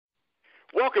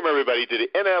Welcome, everybody, to the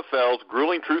NFL's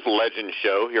Grueling Truth Legends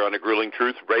Show here on the Grueling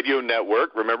Truth Radio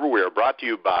Network. Remember, we are brought to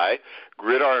you by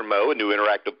Gridiron Mo, a new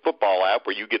interactive football app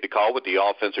where you get to call what the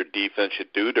offense or defense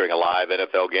should do during a live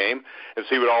NFL game and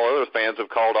see what all other fans have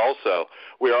called also.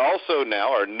 We are also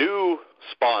now our new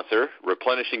sponsor,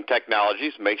 Replenishing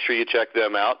Technologies. Make sure you check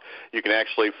them out. You can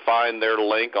actually find their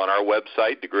link on our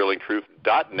website,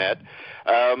 thegruelingtruth.net.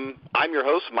 I'm your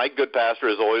host, Mike Goodpastor,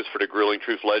 as always, for the Grueling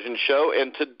Truth Legends Show,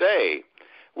 and today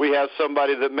we have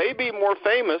somebody that may be more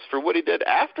famous for what he did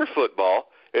after football,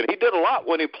 and he did a lot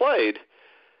when he played.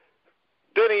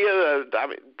 Didn't he?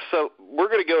 So we're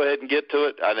going to go ahead and get to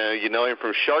it. I know you know him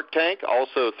from Shark Tank,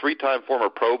 also three-time former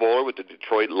Pro Bowler with the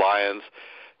Detroit Lions,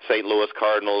 St. Louis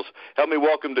Cardinals. Help me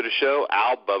welcome to the show,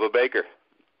 Al Bubba Baker.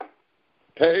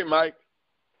 Hey, Mike.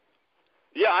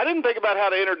 Yeah, I didn't think about how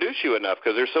to introduce you enough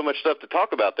because there's so much stuff to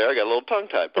talk about there. I got a little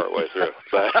tongue-tied partway through.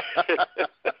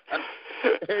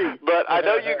 But I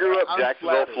know you grew up in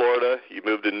Jacksonville, Florida. You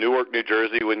moved to Newark, New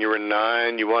Jersey when you were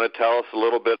 9. You want to tell us a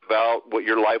little bit about what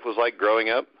your life was like growing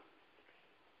up?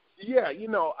 Yeah, you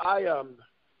know, I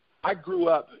grew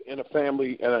up in a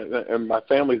family, and my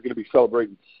family is going to be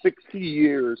celebrating 60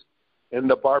 years in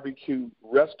the barbecue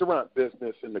restaurant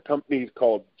business, and the company is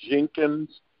called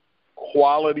Jenkins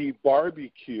Quality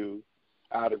Barbecue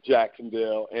out of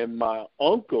Jacksonville. And my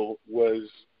uncle was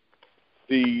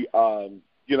the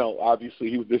obviously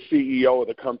he was the CEO of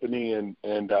the company, and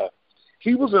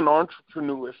he was an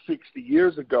entrepreneur 60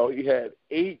 years ago. He had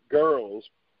 8 girls,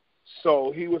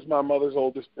 so he was my mother's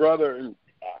oldest brother, and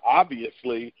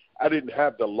obviously I didn't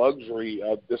have the luxury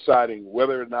of deciding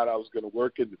whether or not I was going to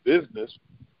work in the business.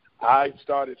 I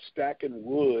started stacking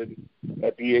wood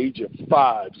at the age of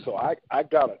 5, so I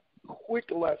got a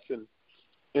quick lesson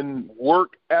in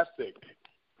work ethic.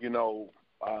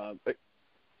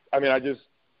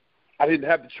 I didn't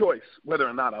have the choice whether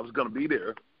or not I was going to be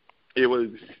there. It was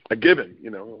a given,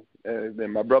 and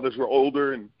then my brothers were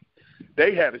older, and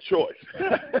they had a choice.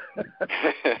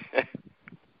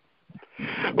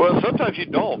 Well, sometimes you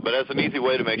don't, but that's an easy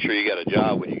way to make sure you got a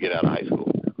job when you get out of high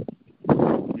school.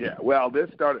 Yeah, well, this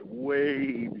started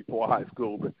way before high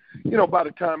school, but, by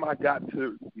the time I got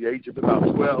to the age of about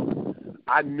 12,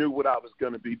 I knew what I was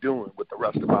going to be doing with the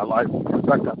rest of my life because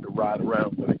I got to ride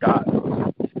around with a guy.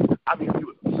 He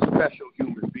was a special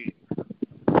human being.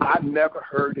 I never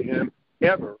heard him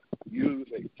ever use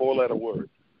a 4-letter word.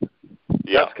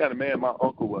 Yeah. That's the kind of man my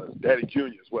uncle was. Daddy Jr.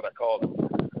 is what I called him.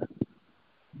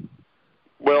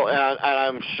 Well, and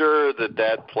I'm sure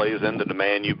that plays into the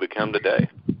man you become today.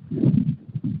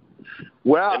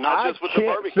 Well, and not just with the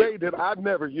can't barbecue. say that I've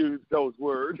never used those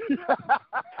words.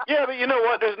 Yeah, but you know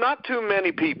what? There's not too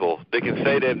many people that can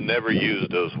say they've never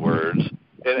used those words.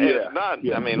 And it's not,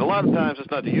 a lot of times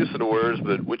it's not the use of the words,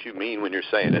 but what you mean when you're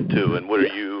saying it, too. And what are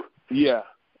you... Yeah.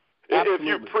 If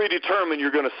you're predetermined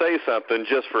you're going to say something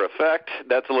just for effect,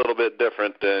 that's a little bit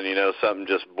different than, something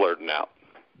just blurting out.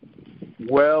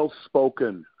 Well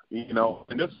spoken,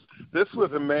 And this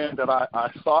was a man that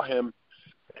I saw him.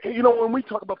 When we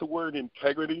talk about the word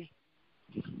integrity,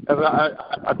 as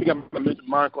I think I mentioned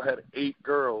my uncle had 8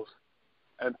 girls.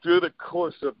 And through the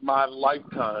course of my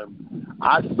lifetime,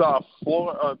 I saw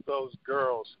 4 of those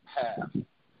girls pass.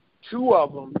 2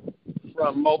 of them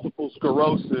from multiple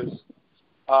sclerosis.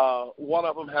 One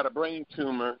of them had a brain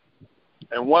tumor,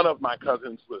 and one of my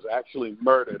cousins was actually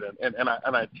murdered. And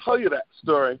I tell you that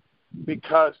story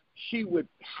because he would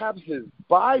have his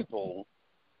Bible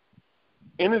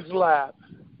in his lap,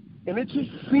 and it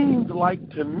just seemed like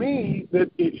to me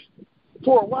that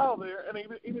for a while there, and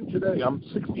even today, I'm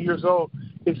 60 years old,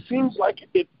 it seems like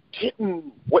he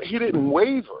didn't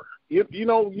waver. You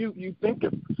think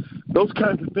of those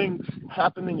kinds of things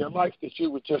happen in your life that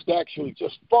you would just actually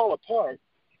just fall apart.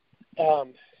 He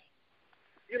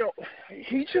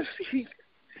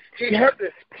had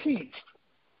this peace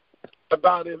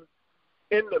about him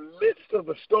in the midst of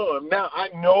a storm. Now, I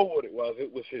know what it was.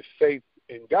 It was his faith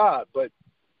in God, but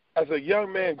as a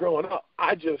young man growing up,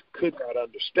 I just could not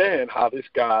understand how this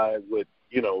guy would,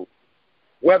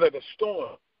 weather the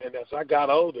storm. And as I got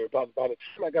older, by the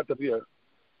time I got to be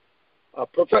a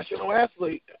professional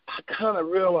athlete, I kind of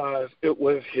realized it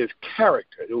was his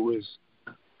character. It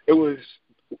was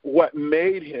what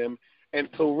made him. And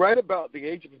so right about the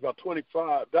age of about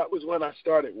 25, that was when I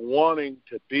started wanting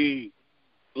to be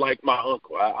like my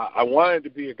uncle. I wanted to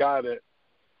be a guy that,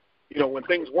 when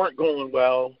things weren't going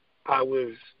well, I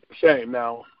was the same.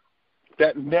 Now,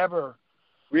 that never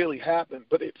really happened,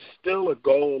 but it's still a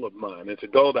goal of mine. It's a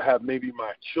goal to have maybe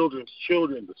my children's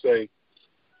children to say,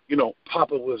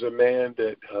 Papa was a man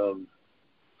that,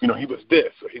 he was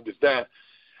this or he was that.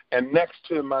 and next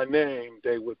to my name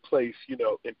they would place,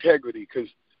 integrity. Because,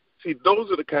 see,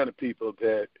 those are the kind of people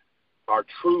that are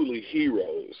truly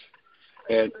heroes.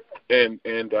 And I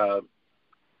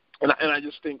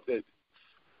just think that,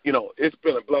 it's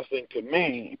been a blessing to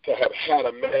me to have had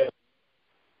a man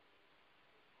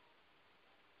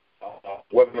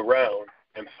wasn't around.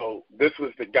 And so this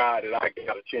was the guy that I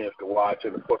got a chance to watch.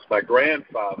 And, of course, my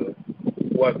grandfather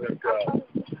wasn't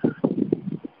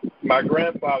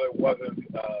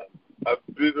a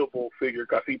visible figure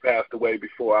because he passed away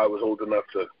before I was old enough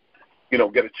to,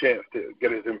 get a chance to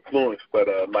get his influence. But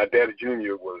my daddy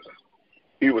Jr.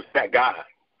 was that guy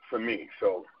for me.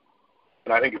 So,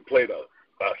 and I think it played a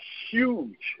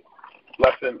huge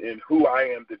lesson in who I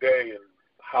am today and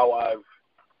how I've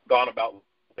gone about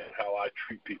and how I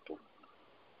treat people.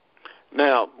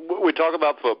 Now, we talk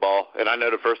about football, and I know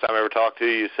the first time I ever talked to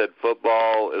you, you said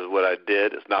football is what I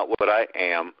did. It's not what I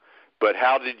am. But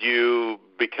how did you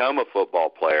become a football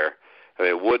player? I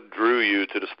mean, what drew you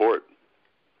to the sport?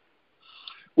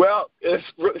 Well,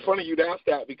 it's really funny you'd ask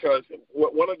that because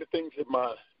one of the things that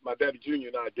my daddy Jr.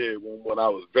 and I did when I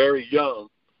was very young,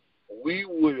 we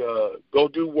would go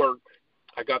do work.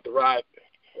 I got to ride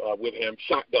with him,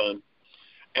 shotgun.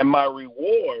 And my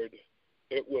reward,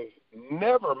 it was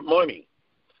never money.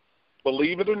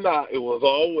 Believe it or not, it was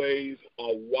always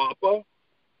a Whopper.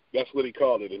 That's what he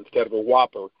called it instead of a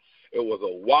Whopper. It was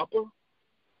a Whopper,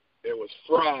 it was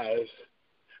fries,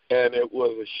 and it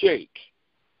was a shake.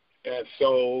 And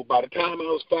so by the time I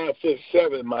was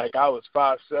 5'7", Mike, I was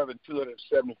 5'7",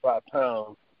 275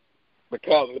 pounds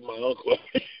because of my uncle.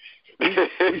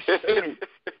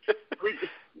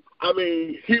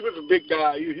 He was a big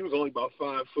guy. He was only about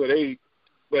 5'8",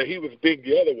 but he was big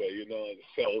the other way,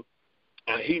 So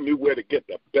he knew where to get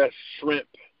the best shrimp,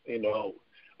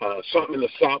 something in the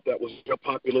South that was real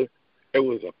popular. It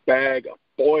was a bag of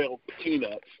boiled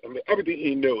peanuts. I mean, everything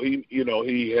he knew. He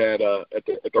had at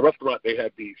the restaurant they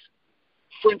had these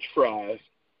French fries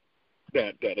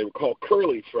that they were called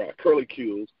curly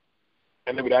Q's,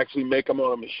 and they would actually make them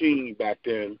on a machine back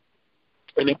then,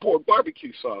 and they poured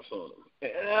barbecue sauce on them.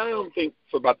 And I don't think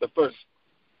for about the first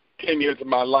 10 years of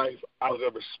my life I was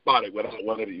ever spotted without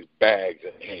one of these bags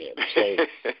in hand.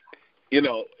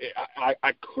 So,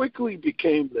 I quickly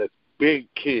became this big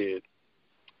kid.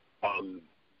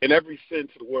 In every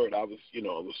sense of the word, I was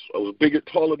bigger,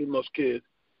 taller than most kids.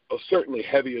 I was certainly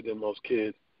heavier than most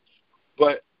kids.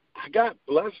 But I got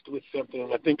blessed with something,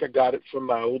 and I think I got it from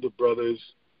my older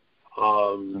brothers,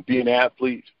 being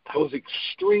athletes. I was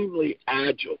extremely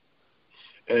agile.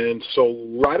 And so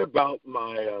right about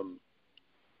my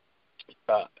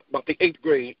about the 8th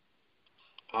grade,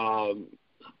 I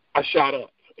shot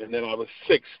up, and then I was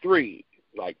 6'3",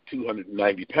 like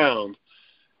 290 pounds.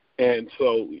 And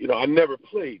so, I never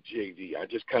played JV. I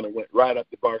just kind of went right up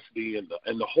to varsity, and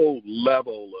the whole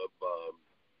level of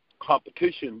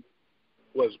competition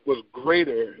was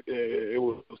greater. It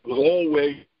was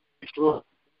always strong.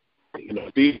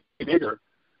 Being bigger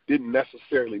didn't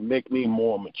necessarily make me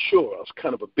more mature. I was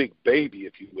kind of a big baby,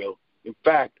 if you will. In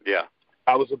fact,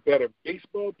 I was a better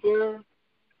baseball player,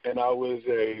 and I was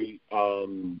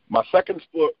my second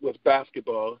sport was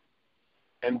basketball.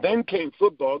 And then came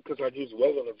football because I just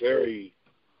wasn't a very,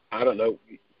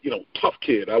 tough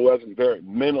kid. I wasn't very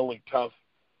mentally tough.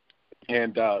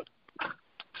 And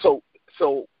so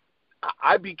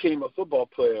I became a football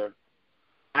player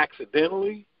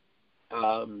accidentally.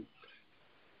 And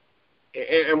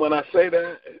when I say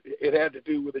that, it had to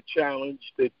do with a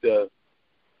challenge that, I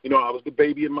was the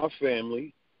baby in my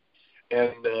family.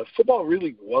 And football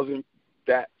really wasn't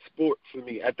that sport for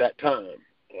me at that time.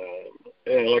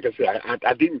 And like I said,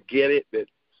 I didn't get it that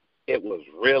it was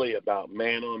really about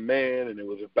man on man, and it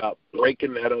was about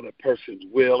breaking that other person's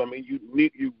will. I mean, you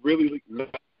needed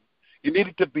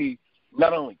to be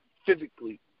not only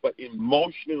physically but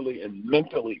emotionally and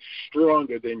mentally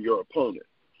stronger than your opponent.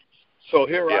 So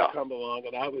here I come along,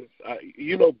 and I was,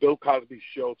 Bill Cosby's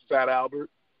show, Fat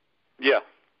Albert. Yeah.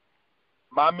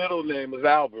 My middle name was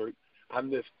Albert. I'm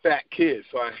this fat kid,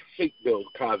 so I hate Bill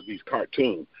Cosby's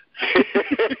cartoon.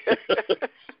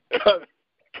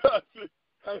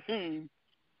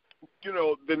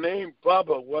 The name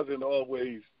Bubba wasn't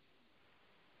always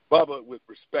Bubba with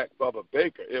respect, Bubba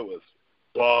Baker. It was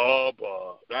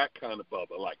Bubba, that kind of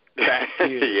Bubba, like fat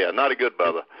kid. Yeah, not a good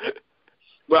Bubba.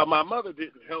 Well, my mother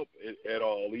didn't help it at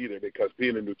all either, because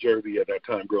being in New Jersey at that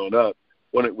time growing up,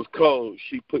 when it was cold,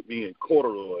 she put me in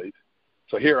corduroys.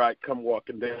 So here I come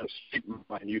walking down the street,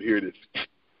 and you'd hear this.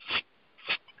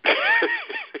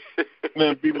 And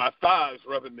then be my thighs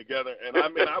rubbing together. And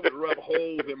I would rub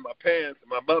holes in my pants, and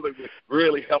my mother would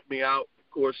really help me out. Of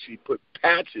course, she put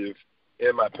patches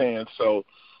in my pants. So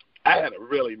I had a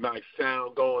really nice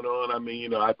sound going on. I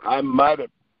mean, I might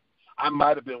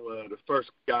have been one of the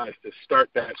first guys to start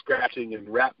that scratching and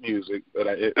rap music, but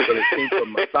it came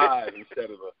from my thighs instead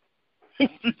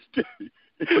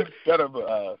of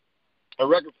a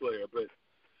record player. But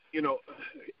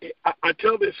I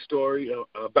tell this story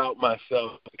about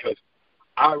myself because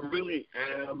I really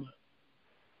am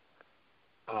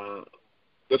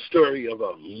the story of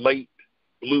a late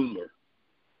bloomer.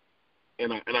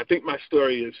 And I think my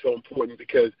story is so important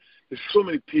because there's so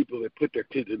many people that put their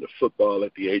kids into football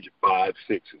at the age of 5,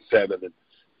 6, and 7, and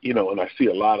I see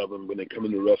a lot of them when they come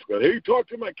in the restaurant. Hey, talk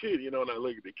to my kid, and I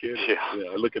look at the kid,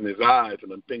 I look in his eyes,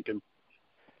 and I'm thinking,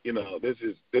 this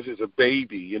is a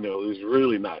baby, there's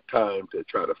really not time to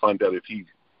try to find out if he's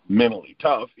mentally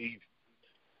tough.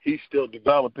 He's still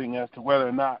developing as to whether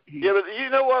or not he. Yeah, but you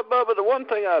know what, Bubba? The one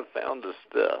thing I've found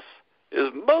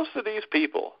is most of these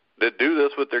people that do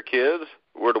this with their kids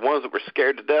were the ones that were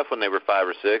scared to death when they were 5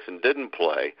 or 6 and didn't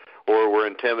play, or were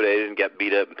intimidated and got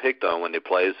beat up and picked on when they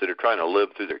played, so they're trying to live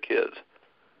through their kids.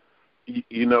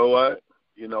 You know what?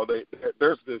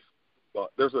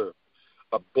 There's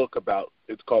a book about,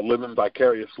 it's called Living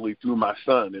Vicariously Through My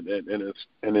Son, and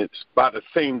it's by the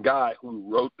same guy who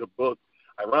wrote the book,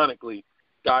 ironically,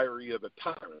 Diary of a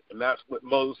Tyrant, and that's what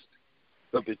most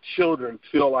of the children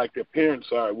feel like their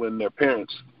parents are when their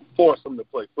parents force them to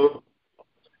play football.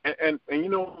 And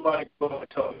Mike, I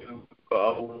tell you,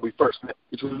 when we first met,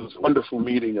 which was this wonderful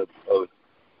meeting of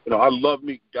I love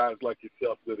meeting guys like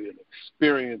yourself with an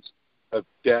experience of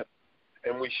depth,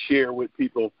 and we share with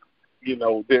people,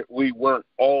 that we weren't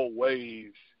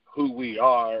always who we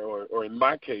are, or in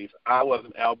my case, I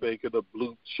wasn't Al Baker, the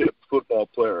blue chip football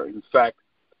player. In fact,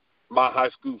 my high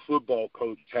school football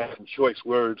coach had some choice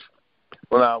words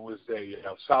when I was a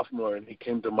sophomore, and he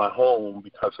came to my home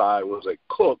because I was a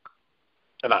cook,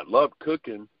 and I loved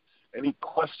cooking, and he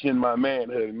questioned my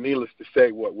manhood. And needless to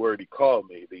say, what word he called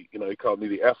me? He called me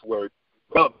the F word.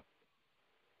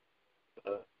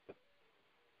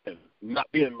 And not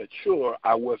being mature,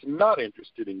 I was not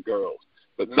interested in girls,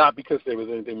 but not because there was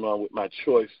anything wrong with my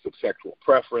choice of sexual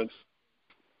preference.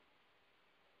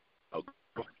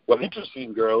 Well, interested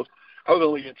in girls, I was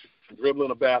only interested in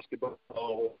dribbling a basketball,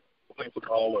 playing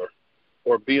football,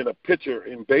 or being a pitcher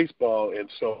in baseball. And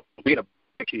so being a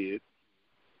kid,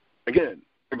 again,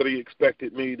 everybody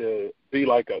expected me to be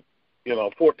like a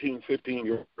 14,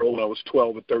 15-year-old when I was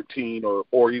 12 or 13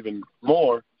 or even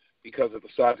more because of the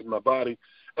size of my body.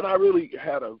 And I really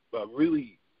had a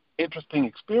really interesting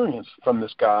experience from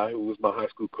this guy who was my high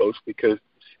school coach, because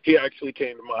he actually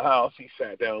came to my house. He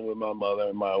sat down with my mother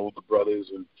and my older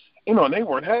brothers, and and they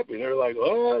weren't happy. They were like,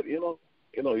 "What? You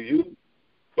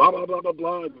blah blah blah blah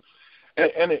blah,"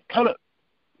 and it kind of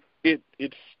it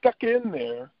stuck in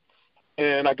there,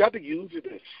 and I got to use it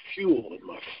as fuel in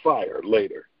my fire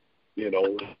later.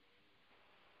 The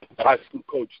high school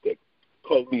coach that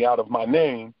called me out of my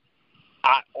name,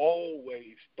 I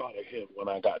always thought of him when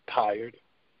I got tired.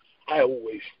 I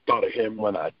always thought of him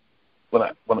when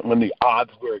the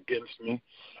odds were against me.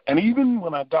 And even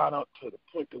when I got up to the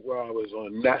point to where I was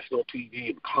on national TV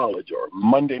in college or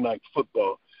Monday Night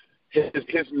Football, his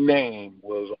name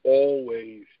was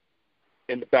always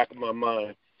in the back of my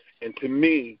mind. And to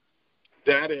me,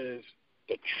 that is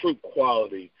the true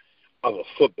quality of a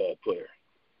football player.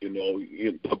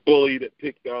 The bully that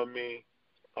picked on me,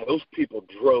 those people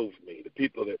drove me. The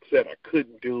people that said I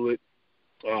couldn't do it.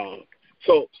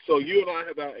 So you and I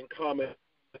have that in common.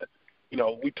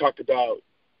 We talked about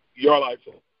your life,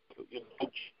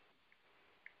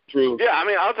 through. Yeah, I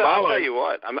mean, I'll tell you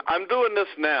what. I'm doing this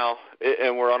now,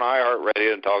 and we're on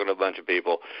iHeartRadio and talking to a bunch of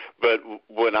people. But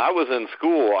when I was in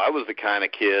school, I was the kind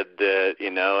of kid that,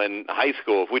 in high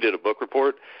school, if we did a book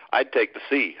report, I'd take the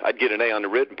C. I'd get an A on the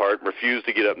written part and refuse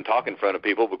to get up and talk in front of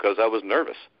people because I was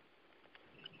nervous.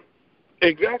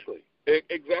 Exactly.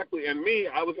 And me,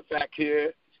 I was a fat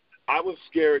kid. I was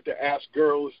scared to ask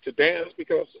girls to dance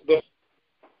because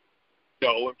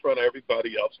in front of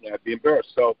everybody else, and I'd be embarrassed.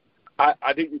 So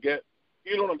I didn't get,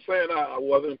 you know what I'm saying? I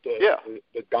wasn't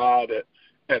the guy that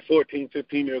at 14,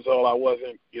 15 years old, I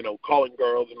wasn't, calling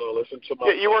girls and all this. And so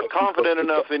you weren't confident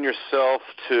enough in yourself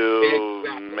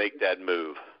to make that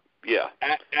move. Yeah.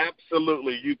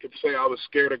 Absolutely. You could say I was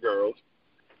scared of girls.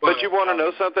 But you want to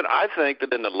know something? I think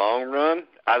that in the long run,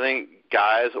 I think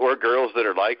guys or girls that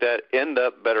are like that end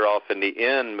up better off in the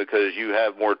end because you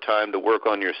have more time to work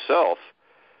on yourself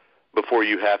before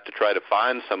you have to try to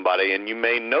find somebody, and you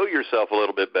may know yourself a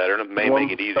little bit better, and it may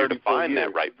make it easier to find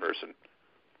that right person.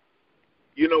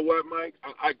 You know what, Mike?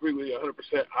 I agree with you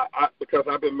 100%. Because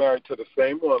I've been married to the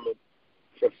same woman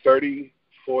for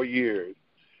 34 years.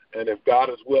 and if God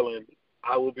is willing,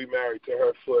 I will be married to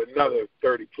her for another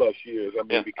 30-plus years. I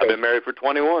mean, because I've been married for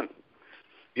 21.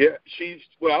 Yeah,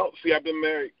 I've been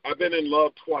married. I've been in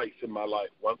love twice in my life.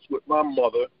 Once with my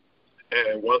mother,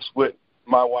 and once with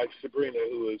my wife Sabrina,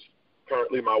 who is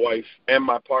currently my wife and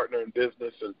my partner in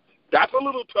business. And that's a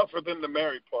little tougher than the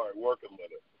married part, working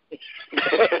with her.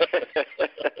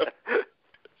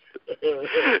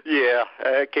 Yeah,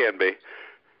 it can be.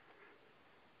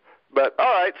 But,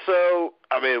 all right, so,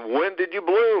 I mean, when did you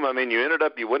bloom? I mean, you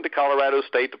went to Colorado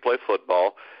State to play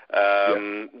football.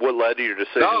 What led to your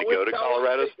decision to go to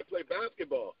Colorado State to play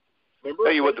basketball. Remember? Oh,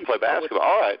 you went to play basketball.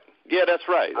 All right. Yeah, that's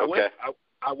right. Okay.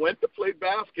 I went to play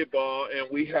basketball, and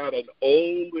we had an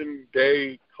olden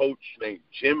day coach named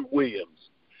Jim Williams.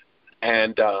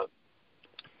 And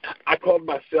I called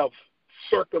myself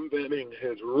circumventing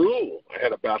his rule. I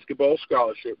had a basketball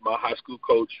scholarship. My high school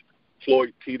coach,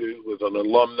 Floyd Peters, was an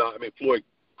alumni. Floyd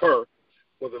Kerr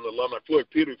was an alumni. Floyd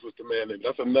Peters was the man, and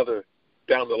that's another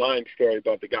down-the-line story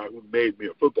about the guy who made me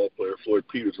a football player. Floyd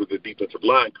Peters was a defensive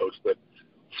line coach. But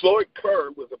Floyd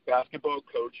Kerr was a basketball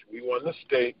coach. We won the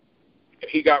state, and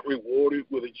he got rewarded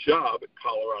with a job at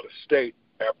Colorado State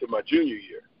after my junior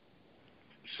year.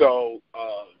 So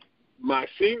my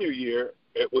senior year,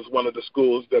 it was one of the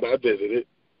schools that I visited,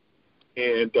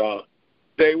 and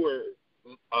they were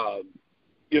a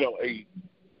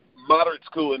moderate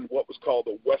school in what was called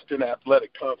the Western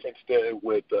Athletic Conference there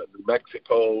with New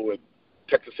Mexico and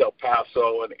Texas El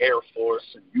Paso and Air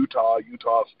Force and Utah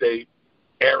State,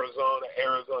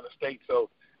 Arizona State. So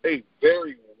they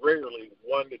very rarely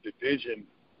won the division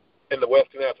in the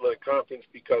Western Athletic Conference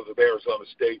because of Arizona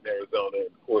State and Arizona, and,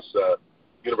 of course,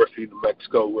 University of New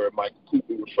Mexico, where Mike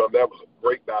Cooper was from. That was a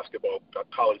great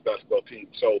college basketball team.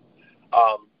 So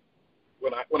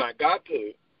when I got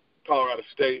to Colorado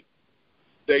State,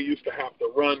 they used to have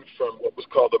to run from what was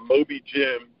called the Moby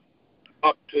Gym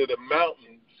up to the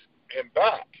mountains and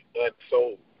back. And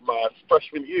so my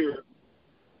freshman year,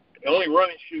 the only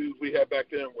running shoes we had back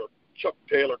then were Chuck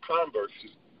Taylor Converse.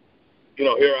 Here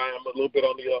I am a little bit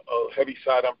on the heavy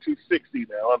side. I'm 260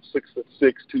 now. I'm 6'6",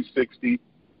 260.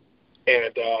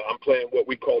 And I'm playing what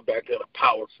we called back then a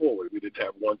power forward. We didn't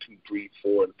have 1, 2, 3,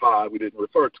 4, and 5. We didn't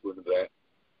refer to it as that.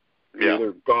 Yeah.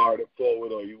 Either guard or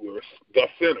forward, or you were the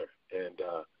center. And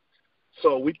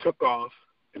so we took off.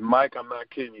 And Mike, I'm not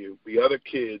kidding you. The other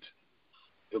kids,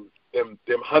 them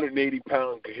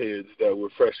 180-pound kids that were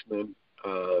freshmen,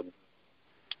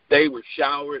 they were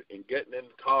showered and getting in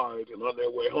the cars and on their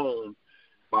way home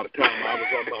by the time I was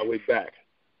on my way back.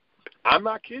 I'm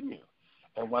not kidding you.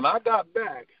 And when I got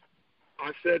back,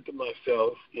 I said to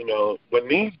myself, when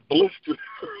these blisters,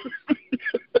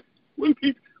 when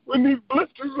these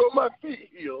blisters on my feet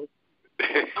heal,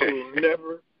 I will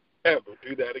never, ever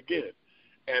do that again.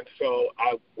 And so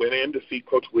I went in to see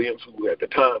Coach Williams, who at the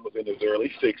time was in his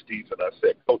early 60s, and I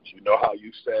said, Coach, you know how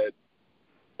you said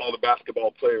all the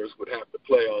basketball players would have to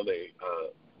play on a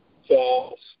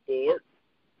fall sport?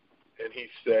 And he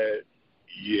said,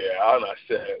 yeah. And I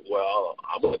said, well,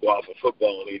 I'm going to go out for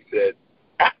football. And he said,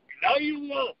 no, you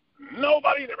won't.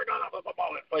 Nobody's ever gone out for football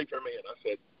and play for me. And I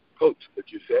said, Coach,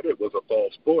 but you said it was a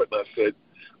fall sport. And I said,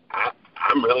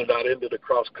 I'm really not into the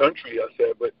cross country. I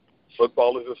said, but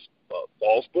football is a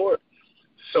fall sport.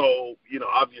 So,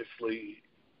 obviously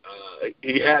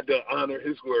he had to honor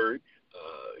his word.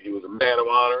 He was a man of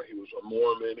honor. He was a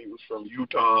Mormon. He was from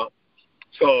Utah.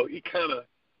 So he kind of,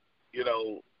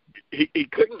 he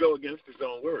couldn't go against his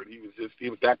own word. He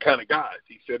was that kind of guy.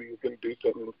 He said he was going to do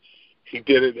something. He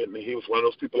did it, and he was one of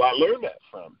those people I learned that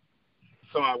from.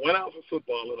 So I went out for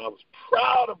football, and I was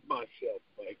proud of myself,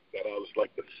 Mike, that I was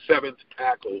like the 7th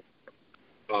tackle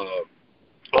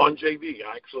on JV.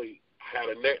 I actually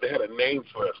they had a name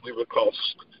for us. We were called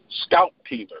scout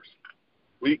teamers.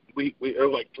 We there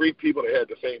were like 3 people that had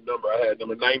the same number. I had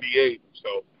number 98.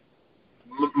 So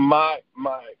my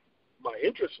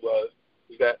interest was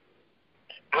that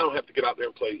I don't have to get out there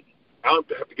and play. I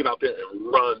don't have to get out there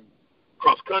and run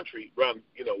cross country.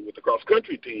 With the cross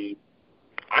country team,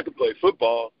 I could play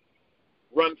football,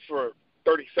 run for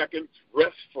 30 seconds,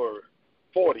 rest for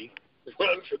 40,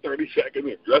 run for 30 seconds,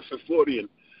 and rest for 40,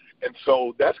 and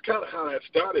so that's kind of how that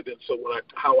started. And so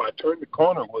how I turned the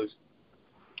corner was,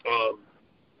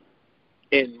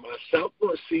 in my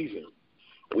sophomore season,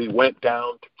 we went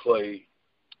down to play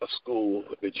a school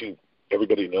that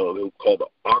everybody knows, called the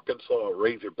Arkansas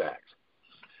Razorbacks.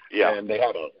 Yeah. And they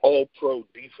had an all-pro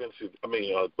defensive.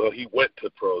 He went to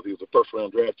pros. He was a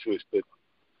first-round draft choice, but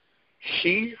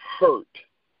he hurt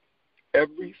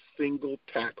every single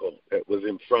tackle that was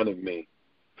in front of me.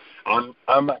 I'm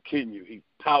not kidding you. He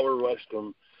power rushed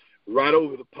them, right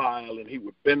over the pile, and he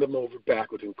would bend them over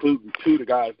backwards, including two of the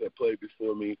guys that played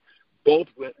before me. Both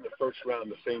went in the first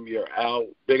round the same year,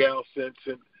 Big Al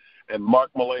Simpson and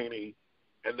Mark Mullaney,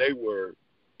 and they were,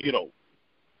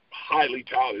 highly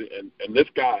touted, and this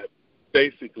guy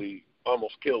basically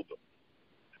almost killed them.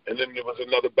 And then there was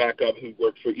another backup who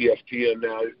worked for ESPN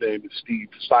now. His name is Steve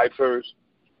Cyphers.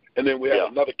 And then we had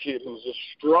another kid who was the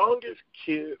strongest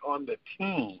kid on the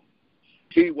team.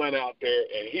 He went out there,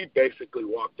 and he basically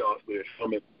walked off with his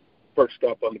helmet perched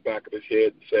up on the back of his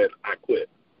head and said, I quit.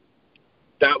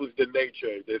 That was the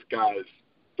nature of this guy's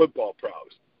football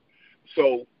prowess.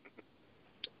 So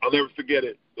I'll never forget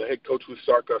it. The head coach was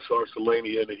Sarkar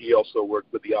Sarsalanian, and he also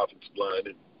worked with the offensive line.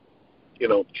 And,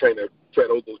 trainer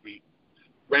Fred Oglesby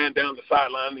ran down the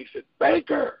sideline, and he said,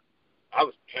 Baker. I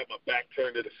had my back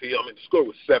turned to the field. I mean, the score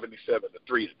was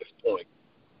 77-3 at this point.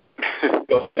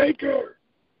 So, Baker.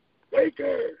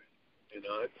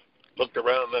 I looked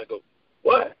around, and I go,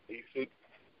 what? He said,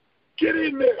 get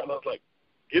in there. And I was like,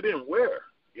 get in where?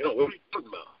 What are you talking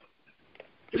about?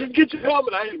 He said, get your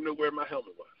helmet. I didn't even know where my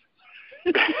helmet was.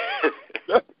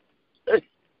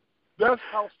 That's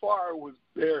how far it was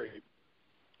buried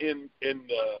in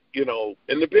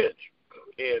the bench.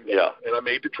 And I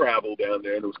made the travel down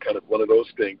there, and it was kind of one of those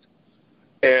things.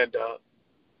 And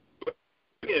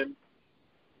again,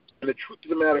 and the truth of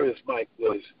the matter is, Mike,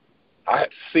 was I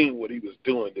had seen what he was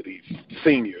doing to these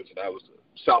seniors, and I was a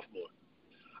sophomore.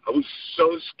 I was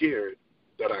so scared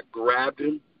that I grabbed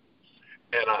him,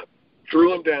 and I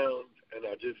threw him down, and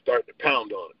I just started to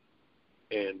pound on him.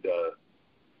 And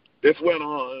this went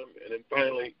on, and then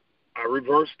finally I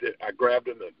reversed it. I grabbed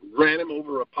him and ran him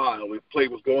over a pile. The play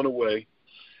was going away,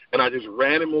 and I just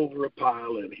ran him over a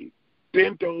pile, and he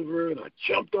bent over, and I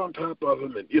jumped on top of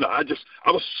him, and, I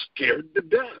was scared to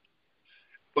death.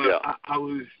 But I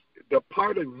was, the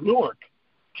part of Newark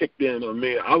kicked in on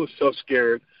me. I was so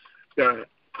scared that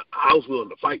I was willing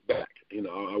to fight back.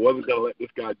 I wasn't going to let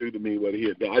this guy do to me what he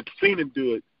had done. I'd seen him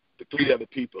do it to three other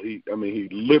people. He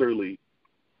literally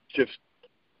just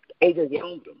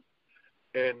overwhelmed them.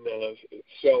 And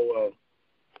so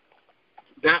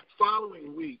that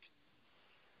following week,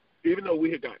 even though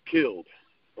we had got killed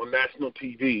on national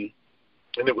TV,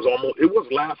 and it was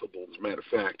laughable, as a matter of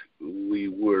fact. We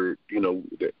were,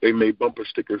 they made bumper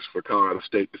stickers for Colorado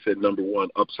State that said #1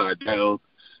 upside down,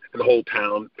 and the whole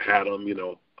town had them,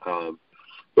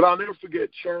 But I'll never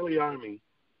forget Charlie Army,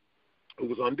 who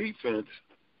was on defense,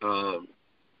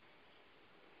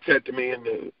 said to me in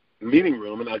the meeting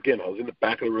room, and again, I was in the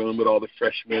back of the room with all the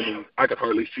freshmen, and I could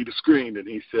hardly see the screen, and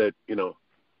he said,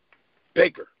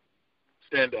 Baker,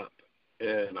 stand up.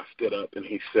 And I stood up, and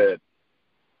he said,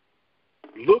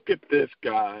 look at this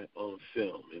guy on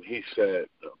film. And he said,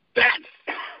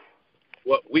 that's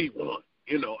what we want,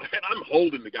 and I'm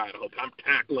holding the guy the whole time. I'm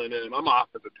tackling him. I'm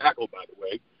offensive tackle, by the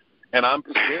way, and I'm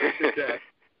scared to death.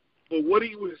 But what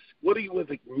he was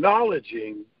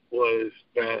acknowledging was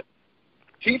that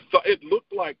he thought it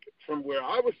looked like from where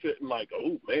I was sitting, like,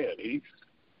 oh man, he's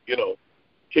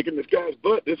kicking this guy's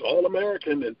butt, this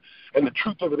All-American, and the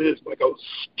truth of it is, like, I was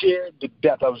scared to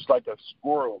death. I was like a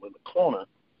squirrel in the corner,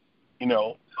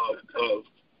 of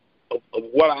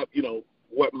what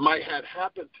what might have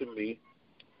happened to me,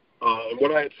 and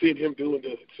what I had seen him doing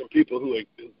to some people who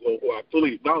I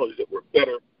fully acknowledge that were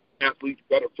better athletes,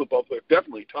 better football players,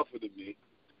 definitely tougher than me.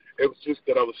 It was just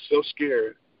that I was so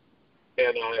scared,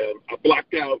 and I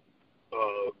blocked out,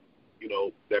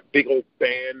 that big old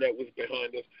band that was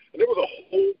behind us, and there was a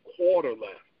whole quarter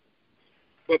left.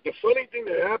 But the funny thing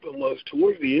that happened was,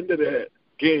 towards the end of that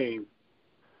game,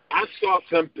 I saw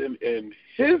something in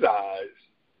his eyes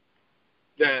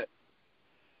that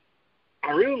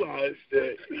I realized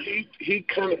that he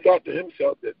kind of thought to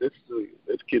himself that this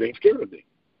kid ain't scared of me.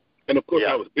 And of course,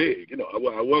 I was big. I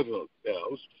wasn't.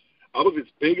 I was as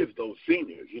big as those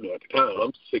seniors. At the time,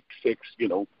 I'm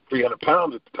 6'6", 300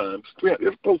 pounds at the time.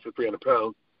 It's close to 300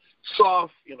 pounds.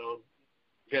 Soft,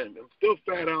 Again, I'm still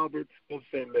Fat Albert, still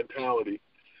the same mentality.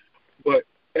 But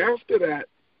after that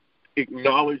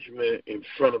acknowledgement in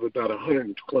front of about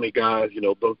 120 guys,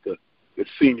 both the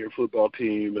senior football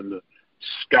team and the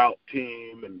scout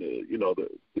team and the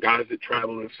guys that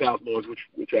travel in sophomores,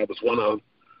 which I was one of.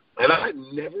 And I had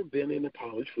never been in a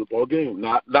college football game,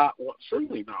 not one,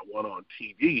 certainly not one on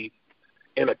TV,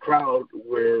 in a crowd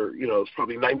where, it's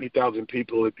probably 90,000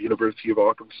 people at the University of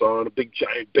Arkansas and a big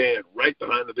giant band right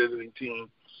behind the visiting team.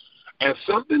 And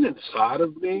something inside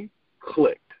of me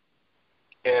clicked.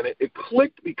 And it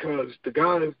clicked because the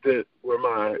guys that were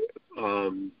my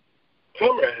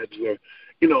comrades were,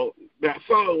 that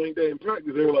following day in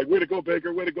practice, they were like, way to go,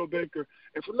 Baker, way to go, Baker.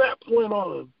 And from that point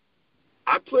on,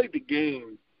 I played the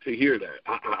game to hear that.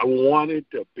 I wanted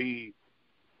to be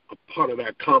a part of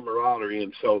that camaraderie.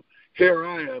 And so here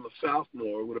I am, a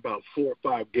sophomore, with about 4 or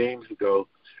 5 games to go,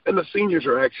 and the seniors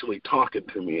are actually talking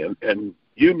to me. And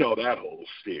you know that whole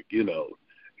stick, you know.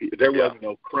 There wasn't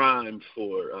no crime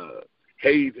for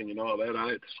hazing and all that. I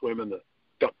had to swim in the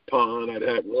duck pond. I'd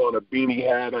had worn a beanie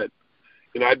hat.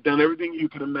 I'd done everything you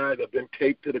could imagine. I'd been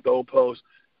taped to the goalpost.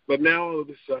 But now all of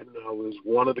a sudden I was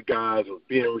one of the guys who was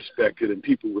being respected, and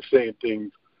people were saying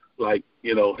things like,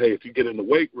 hey, if you get in the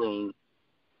weight room,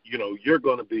 you're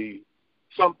going to be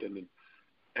something.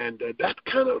 And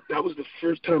that was the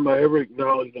first time I ever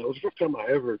acknowledged that. It was the first time I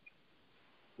ever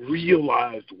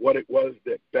realized what it was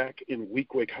that back in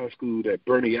Weequahic High School that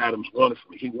Bernie Adams wanted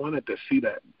from me. He wanted to see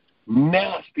that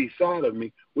nasty side of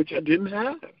me, which I didn't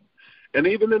have. And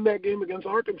even in that game against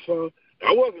Arkansas,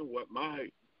 that wasn't what my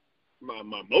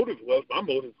motive was. My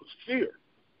motive was fear.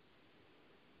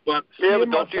 But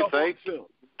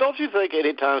don't you think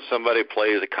anytime somebody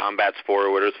plays a combat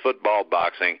sport, whether it's football,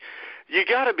 boxing, you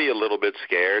got to be a little bit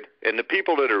scared? And the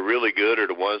people that are really good are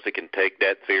the ones that can take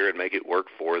that fear and make it work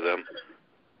for them.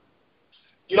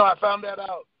 I found that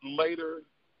out later.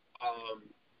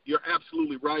 You're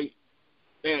absolutely right.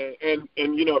 And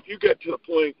if you get to the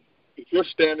point, if you're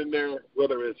standing there,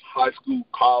 whether it's high school,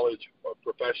 college, or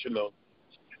professional,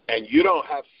 and you don't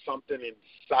have something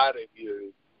inside of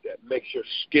you that makes your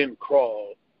skin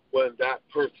crawl when that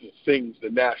person sings the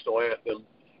national anthem,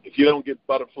 if you don't get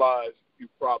butterflies, you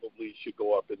probably should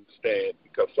go up and stand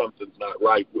because something's not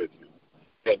right with you.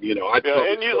 And,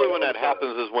 and usually when that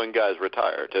happens is when guys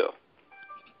retire, too.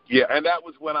 Yeah, and that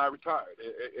was when I retired.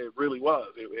 It really was.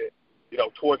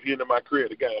 Towards the end of my career,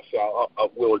 again, so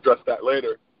we'll address that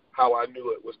later, how I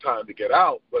knew it was time to get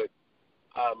out. But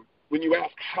when you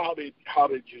ask how did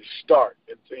you start,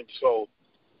 and so,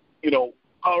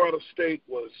 Colorado State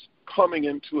was coming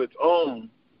into its own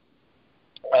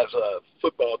as a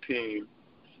football team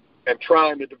and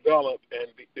trying to develop. And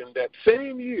in that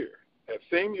same year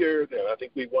that I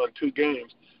think we won 2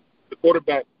 games, the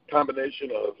quarterback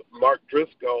combination of Mark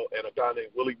Driscoll and a guy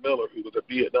named Willie Miller, who was a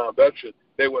Vietnam veteran,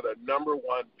 they were the number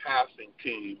 1 passing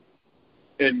team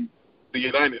in the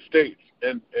United States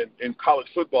and in college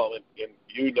football. And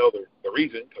the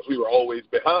reason, because we were always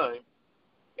behind.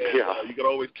 And you could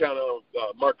always count on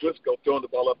Mark Driscoll throwing the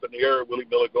ball up in the air, Willie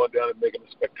Miller going down and making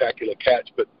a spectacular catch.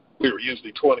 But we were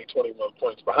usually 20, 21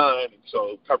 points behind, and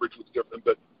so coverage was different.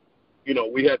 But,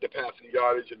 we had the passing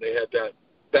yardage, and they had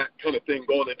that kind of thing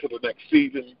going into the next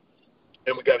season.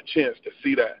 And we got a chance to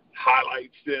see that highlight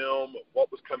film of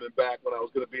what was coming back when I was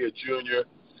going to be a junior.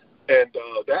 And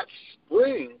that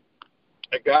spring,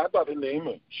 a guy by the name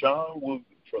of John Wooten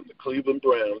from the Cleveland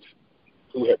Browns,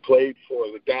 who had played for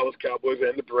the Dallas Cowboys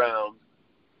and the Browns,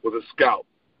 was a scout.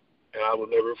 And I will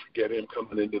never forget him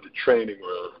coming into the training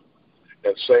room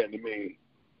and saying to me,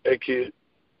 "Hey, kid,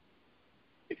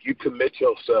 if you commit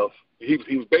yourself," he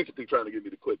was basically trying to get me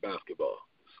to quit basketball,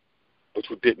 which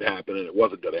didn't happen, and it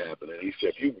wasn't going to happen. And he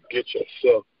said, if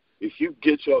you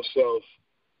get yourself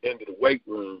into the weight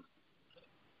room,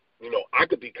 I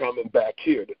could be coming back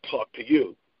here to talk to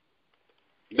you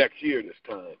next year this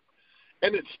time.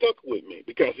 And it stuck with me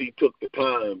because he took the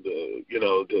time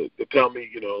to tell me,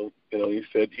 he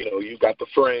said, you got the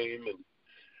frame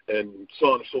and so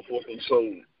on and so forth. And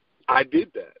so I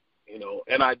did that,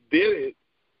 and I did it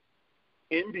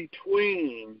in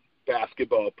between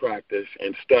basketball practice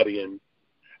and studying.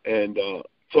 And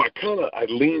so I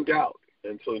leaned out.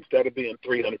 And so instead of being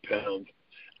 300 pounds,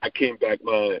 I came back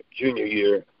my junior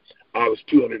year. I was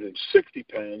 260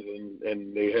 pounds,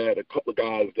 and they had a couple of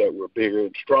guys that were bigger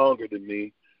and stronger than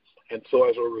me. And so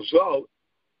as a result,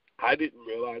 I didn't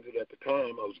realize it at the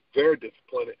time. I was very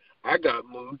disappointed. I got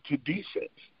moved to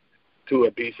defense, to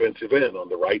a defensive end on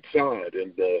the right side.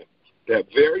 And that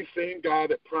very same guy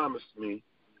that promised me,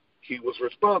 he was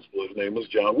responsible. His name was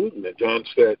John Wooten. And John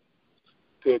said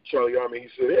to Charlie Army, he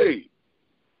said, "Hey,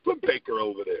 put Baker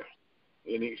over there."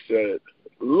 And he said,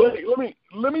 let me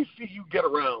see you get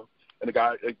around. And the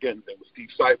guy, again, that was Steve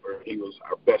Cipher. He was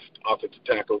our best offensive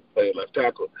tackle, playing left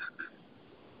tackle.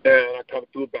 And I kind of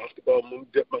threw a basketball,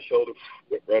 moved, dipped my shoulder,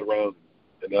 went right around.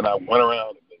 And then I went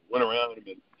around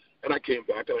him. And I came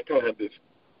back, and I kind of had this,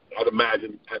 I'd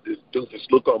imagine, had this doofus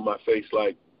look on my face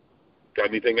like, "Got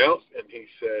anything else?" And he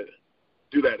said,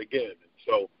 "Do that again." And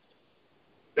so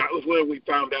that was when we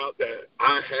found out that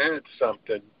I had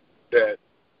something that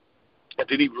I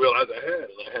didn't even realize I had.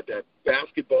 And I had that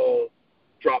basketball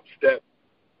drop step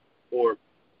or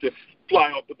just fly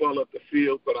off the ball up the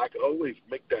field, but I could always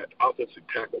make that offensive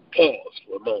tackle pause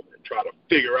for a moment and try to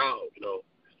figure out,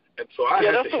 And so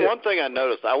that's the one thing I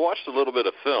noticed. I watched a little bit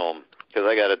of film, because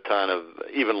I got a ton of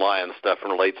even Lion stuff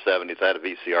from the late 70s. I had a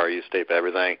VCR, used to tape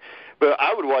everything. But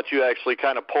I would watch you actually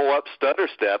kind of pull up stutter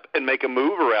step and make a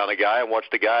move around a guy and watch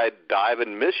the guy dive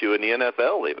and miss you in the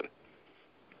NFL even.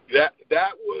 That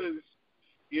was,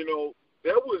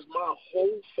 that was my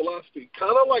whole philosophy.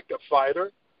 Kind of like a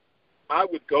fighter, I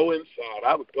would go inside.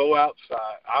 I would go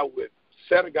outside. I would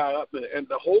set a guy up. And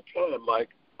the whole time, like,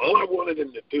 all I wanted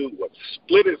him to do was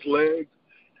split his legs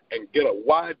and get a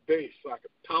wide base so I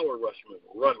could power rush him and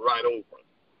run right over him.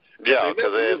 Yeah,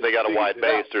 because if they got a wide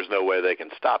base, there's no way they can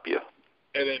stop you.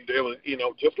 And then there was,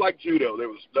 just like judo, there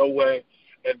was no way.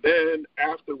 And then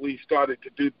after we started to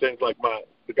do things like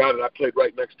the guy that I played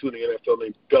right next to in the NFL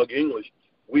named Doug English,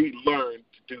 we learned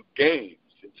to do games.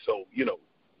 And so,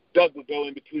 Doug would go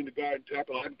in between the guard and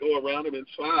tackle, and I'd go around him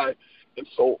inside. And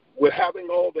so with having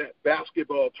all that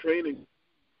basketball training,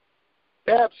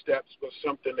 jab steps was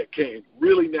something that came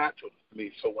really natural to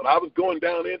me. So when I was going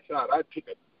down inside, I'd take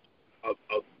a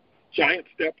giant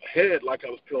step ahead like I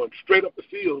was going straight up the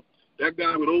field. That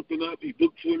guy would open up. He'd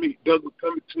look for me. Doug would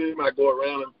come between him. I'd go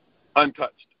around him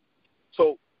untouched.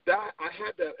 So that I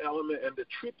had that element. And the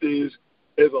truth is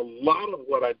a lot of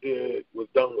what I did was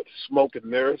done with smoke and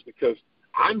mirrors because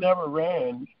I never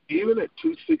ran, even at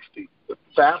 260. The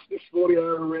fastest 40 I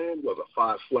ever ran was a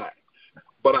 5 flat.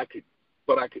 But I could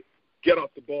get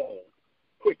off the ball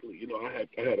quickly. I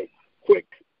had a quick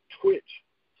twitch.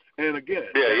 And again,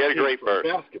 yeah, you had a great burst.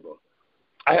 Basketball.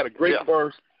 I had a great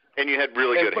burst. And you had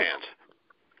really good hands.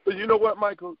 But you know what,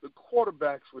 Michael? The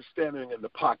quarterbacks were standing in the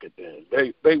pocket then.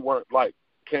 They weren't like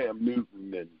Cam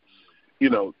Newton and,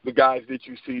 the guys that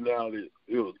you see now that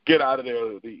get out of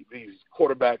there, these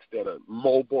quarterbacks that are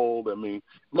mobile. I mean,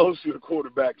 most of the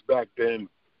quarterbacks back then,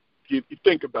 you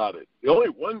think about it, the only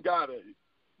one guy that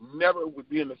never would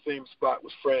be in the same spot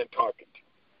was Fran Tarkenton.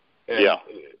 And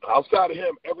outside of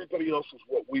him, everybody else was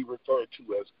what we refer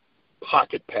to as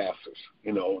pocket passers.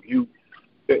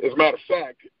 As a matter of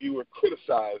fact, you were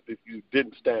criticized if you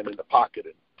didn't stand in the pocket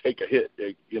and take a hit.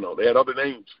 They had other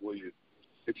names for you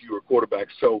if you were a quarterback.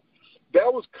 So that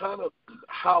was kind of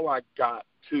how I got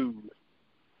to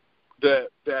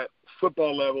that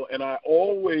football level, and I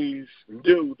always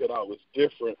knew that I was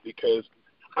different because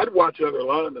I'd watch other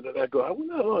linemen and I'd go, I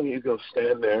wonder how long he's going to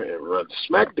stand there and run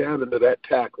smack down into that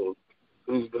tackle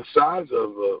who's the size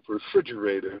of a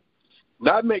refrigerator,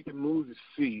 not making move his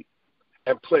feet,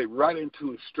 and play right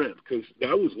into his strength because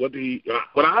that was what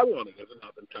I wanted as an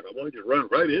offensive tackle. I wanted to run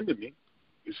right into me.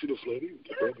 You see this lady?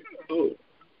 Oh.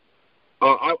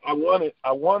 I wanted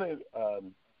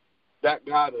that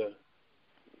guy to,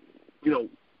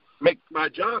 make my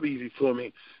job easy for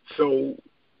me. So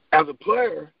as a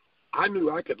player, I knew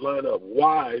I could line up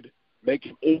wide, make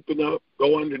him open up,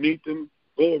 go underneath him,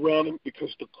 go around him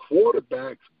because the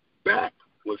quarterback's back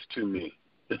was to me.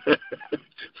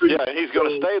 Yeah, and he's going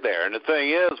to stay there. And the thing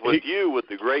is, with you, with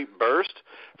the great burst,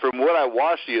 from what I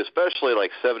watched you, especially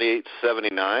like 78,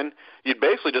 79, you'd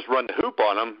basically just run the hoop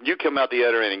on him. You come out the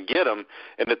other end and get him.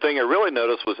 And the thing I really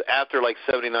noticed was after like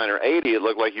 79 or 80, it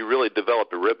looked like you really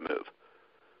developed a rip move.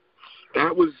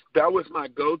 That was my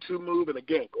go-to move. And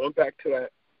again, going back to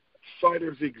that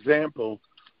fighter's example,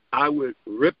 I would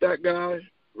rip that guy,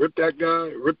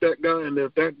 and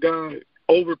if that guy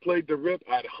overplayed the rip,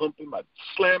 I'd hump him, I'd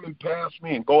slam him past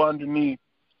me and go underneath.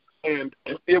 And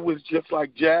it was just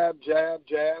like jab, jab,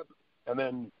 jab, and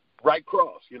then right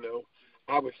cross,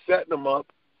 I was setting them up.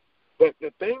 But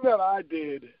the thing that I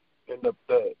did and the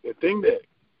thing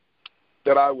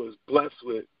that I was blessed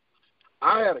with,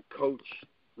 I had a coach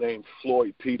named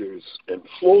Floyd Peters, and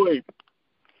Floyd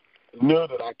knew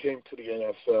that I came to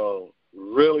the NFL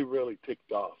really, really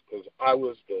ticked off because I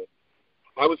was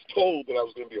told that I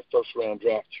was going to be a first-round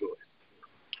draft choice.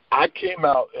 I came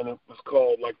out, and it was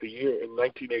called, like the year in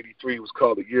 1983, it was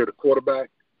called the year of the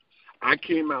quarterback. I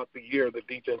came out the year of the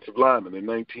defensive lineman in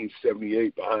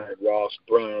 1978 behind Ross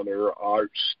Browner,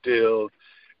 Art Still,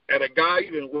 and a guy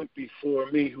even went before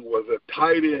me who was a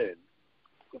tight end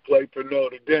who played for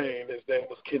Notre Dame. His name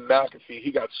was Ken McAfee.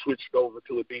 He got switched over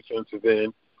to a defensive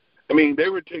end. I mean, they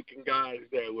were taking guys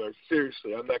that were,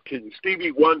 seriously, I'm not kidding.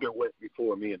 Stevie Wonder went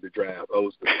before me in the draft. I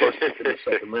was the first pick in the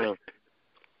second round.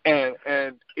 And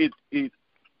it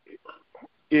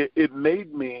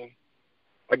made me,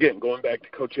 again, going back to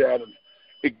Coach Adams,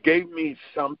 it gave me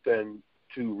something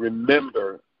to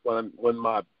remember when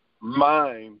my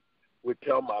mind would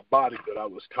tell my body that I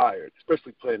was tired,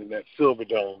 especially playing in that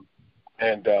Silverdome.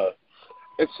 And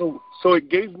so it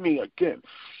gave me, again,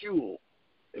 fuel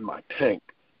in my tank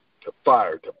to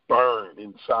fire, to burn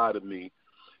inside of me,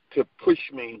 to push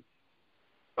me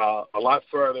a lot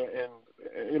further.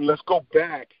 And let's go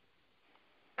back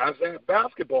as a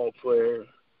basketball player,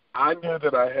 I knew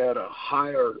that I had a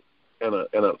higher and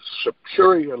a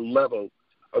superior level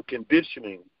of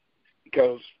conditioning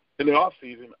because in the off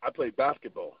season I played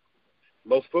basketball.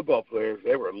 Most football players,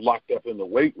 they were locked up in the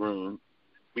weight room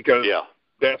because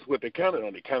that's what they counted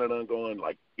on. They counted on going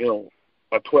like,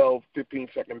 a 12,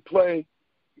 15-second play,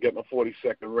 getting a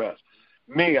 40-second rest.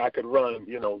 Me, I could run,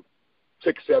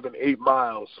 6, 7, 8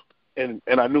 miles, and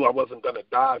I knew I wasn't going to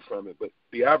die from it. But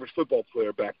the average football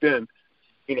player back then,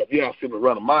 if you asked him to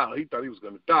run a mile, he thought he was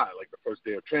going to die like the first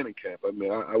day of training camp. I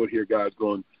mean, I would hear guys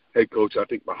going, hey, Coach, I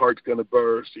think my heart's going to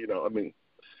burst.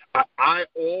 I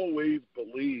always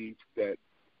believed that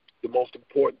the most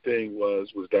important thing was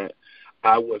that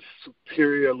I was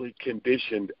superiorly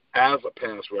conditioned as a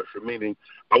pass rusher, meaning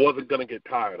I wasn't going to get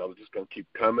tired. I was just going to keep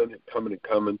coming and coming and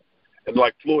coming. And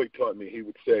like Floyd taught me, he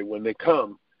would say, when they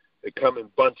come in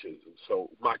bunches. And so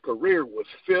my career was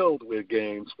filled with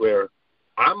games where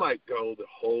I might go the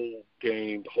whole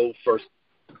game, the whole first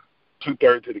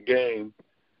two-thirds of the game.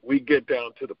 We get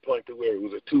down to the point to where it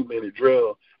was a 2-minute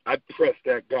drill. I'd press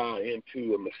that guy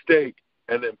into a mistake,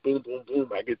 and then boom, boom,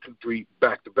 boom, I get 2, 3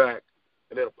 back-to-back.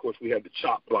 And then, of course, we had the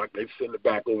chop block. They'd send it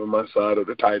back over my side of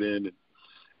the tight end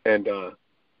and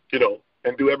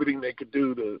do everything they could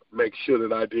do to make sure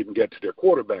that I didn't get to their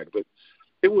quarterback. But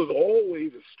it was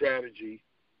always a strategy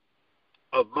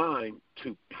of mine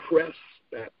to press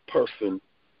that person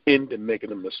into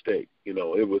making a mistake. It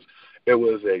was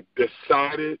a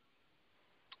decided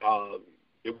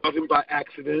it wasn't by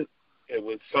accident. It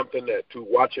was something that through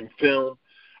watching film,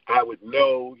 I would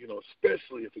know,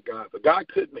 especially if a guy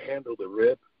couldn't handle the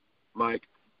rip, Mike,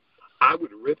 I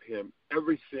would rip him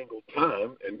every single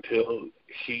time until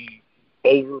he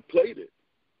overplayed it.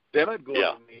 Then I'd go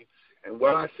underneath, and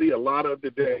what I see a lot of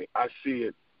today, I see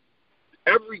it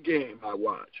every game I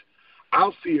watch.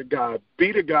 I'll see a guy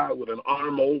beat a guy with an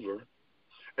arm over,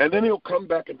 and then he'll come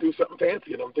back and do something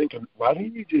fancy, and I'm thinking, why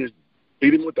didn't you just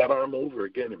beat him with that arm over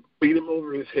again and beat him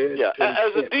over his head? Yeah,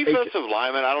 as a defensive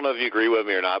lineman, I don't know if you agree with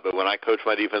me or not, but when I coach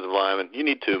my defensive lineman, you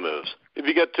need 2 moves. If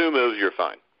you get 2 moves, you're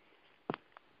fine.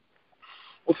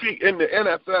 Well, see, in the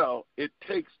NFL, it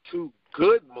takes 2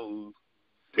 good moves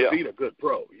to beat a good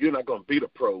pro. You're not going to beat a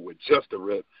pro with just a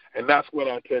rip. And that's what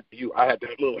I said to you. I had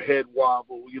that little head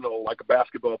wobble, like a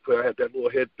basketball player. I had that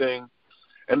little head thing.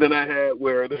 And then I had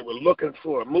where they were looking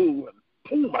for a move,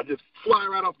 and boom, I just fly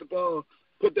right off the ball,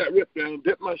 put that rip down,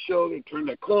 dip my shoulder, and turn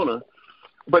that corner.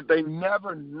 But they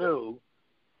never knew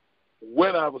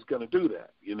when I was going to do that.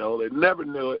 They never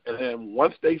knew it. And then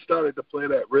once they started to play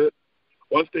that rip,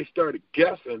 once they started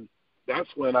guessing, that's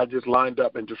when I just lined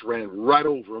up and just ran right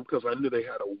over them because I knew they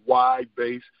had a wide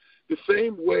base. The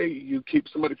same way you keep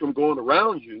somebody from going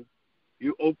around you,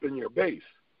 you open your base.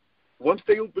 Once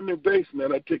they open their base,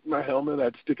 man, I'd take my helmet,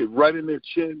 I'd stick it right in their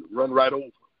chin, run right over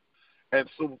them. And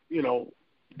so,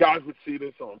 guys would see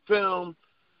this on film,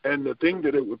 and the thing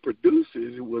that it would produce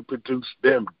is it would produce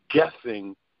them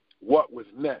guessing what was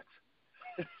next.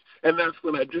 And that's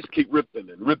when I just keep ripping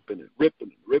and ripping and ripping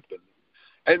and ripping.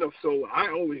 And so I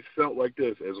always felt like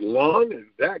this. As long as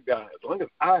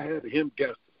I had him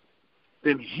guessing,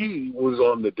 then he was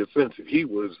on the defensive. He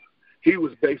was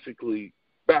basically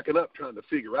backing up trying to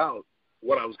figure out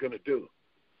what I was going to do.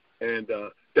 And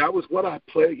that was what I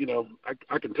played.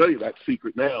 I can tell you that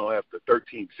secret now after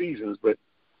 13 seasons, but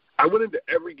I went into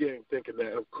every game thinking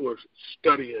that, of course,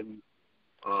 studying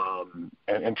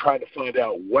and trying to find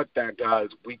out what that guy's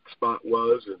weak spot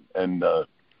was. And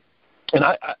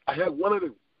I had one of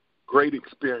the great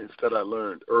experiences that I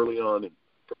learned early on in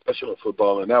professional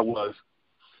football, and that was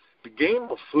the game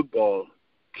of football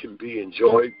can be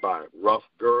enjoyed by rough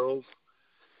girls,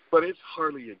 but it's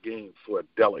hardly a game for a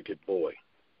delicate boy.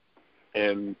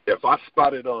 And if I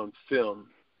spotted on film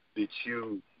that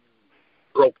you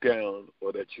broke down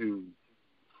or that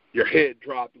your head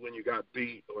dropped when you got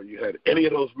beat or you had any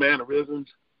of those mannerisms,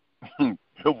 it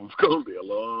was going to be a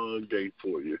long day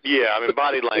for you. Yeah,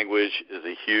 body language is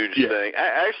a huge thing.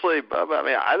 Actually, Bubba,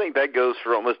 I think that goes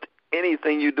for almost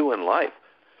anything you do in life.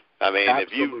 Absolutely.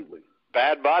 If you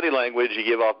bad body language, you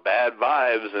give off bad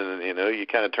vibes, and, you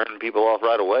kind of turn people off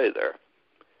right away there.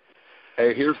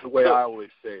 Hey, here's the way I always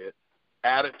say it.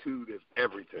 Attitude is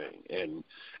everything.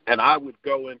 And I would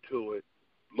go into it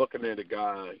looking at a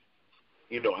guy.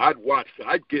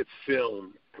 I'd get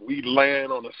film. We'd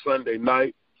land on a Sunday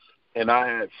night, and I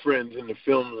had friends in the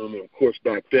film room. And, of course,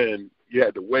 back then, you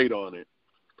had to wait on it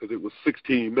because it was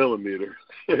 16 millimeter.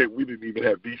 We didn't even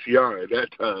have VCR at that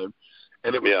time.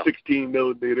 And it was 16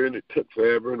 millimeter, and it took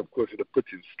forever. And, of course, it put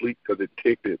you to sleep because it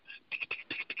ticked it.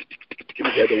 You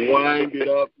had to wind it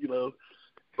up,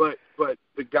 But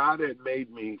the guy that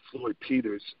made me, Floyd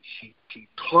Peters, he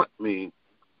taught me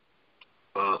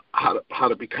how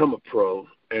to become a pro.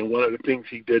 And one of the things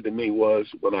he did to me was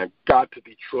when I got to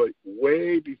Detroit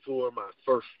way before my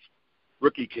first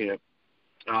rookie camp,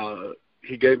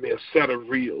 he gave me a set of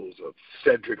reels of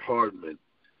Cedric Hardman,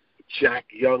 Jack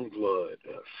Youngblood,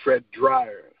 Fred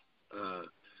Dreyer,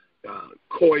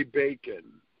 Coy Bacon,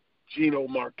 Gino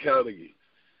Markelli,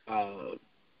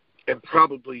 and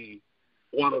probably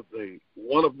one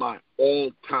of my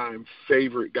all-time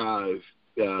favorite guys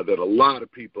that a lot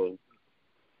of people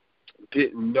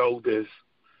didn't know this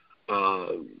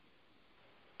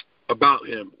about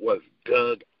him was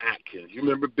Doug Atkins. You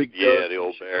remember Big Doug? Yeah, the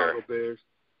old Chicago Bears?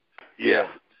 Yeah.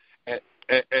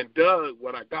 And Doug,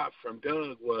 what I got from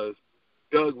Doug was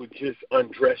Doug would just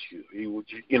undress you. He would,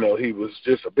 he was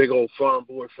just a big old farm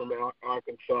boy from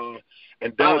Arkansas.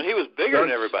 And Doug, he was bigger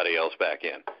than everybody else back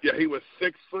in. Yeah, he was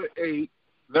 6'8".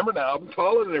 Remember now, I'm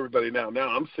taller than everybody now. Now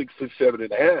I'm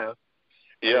 6'7.5".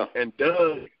 Yeah. And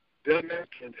Doug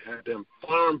Atkins had them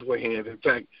farm boy hands. In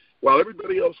fact, while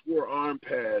everybody else wore arm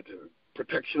pads and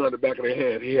protection on the back of their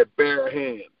hand, he had bare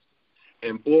hands.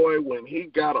 And, boy, when he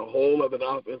got a hold of an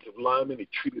offensive lineman, he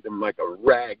treated him like a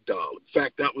rag doll. In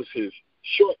fact, that was his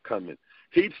shortcoming.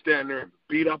 He'd stand there and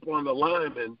beat up on the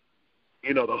lineman.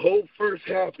 The whole first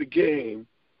half of the game,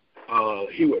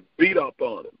 he would beat up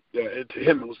on him. And to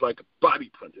him, it was like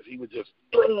body punches. He would just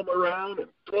throw him around and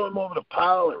throw him over the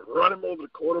pile and run him over the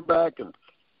quarterback. And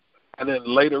then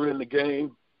later in the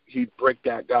game, he'd break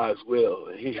that guy's will.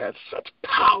 And he had such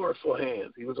powerful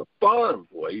hands. He was a farm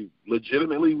boy. He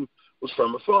legitimately was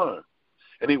from a farm.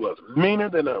 And he was meaner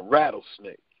than a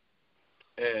rattlesnake.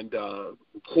 And, of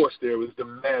course, there was the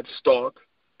mad stalk,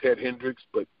 Ted Hendricks.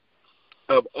 But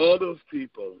of all those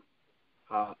people,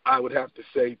 I would have to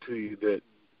say to you that,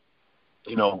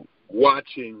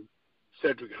 watching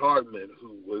Cedric Hardman,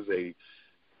 who was a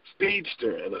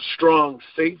speedster and a strong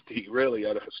safety, really,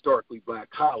 at a historically black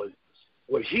college,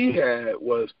 what he had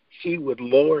was he would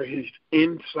lower his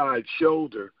inside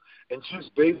shoulder and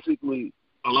just basically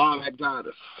allow that guy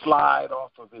to slide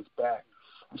off of his back.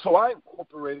 So I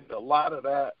incorporated a lot of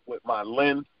that with my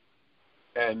length,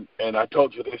 and I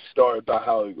told you this story about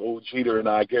how old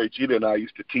Gary Jeter and I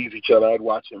used to tease each other. I'd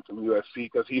watch him from USC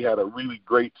because he had a really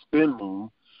great spin move,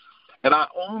 and I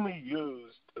only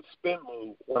used a spin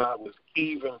move when I was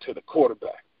even to the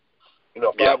quarterback. If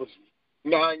I was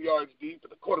 9 yards deep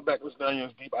and the quarterback was 9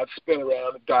 yards deep, I'd spin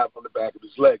around and dive on the back of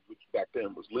his leg, which back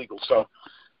then was legal. So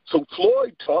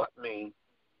Floyd taught me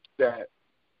that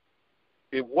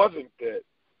it wasn't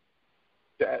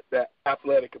that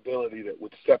athletic ability that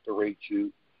would separate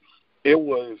you. It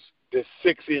was this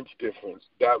 6-inch difference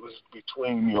that was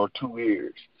between your two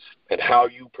ears and how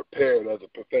you prepared as a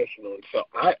professional. And so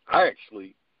I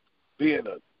actually, being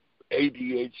an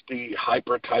ADHD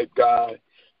hyper type guy,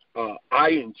 I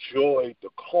enjoyed the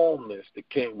calmness that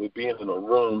came with being in a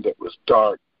room that was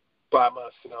dark by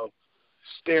myself,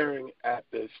 staring at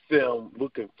this film,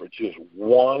 looking for just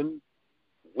one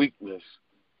weakness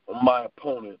on my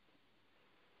opponent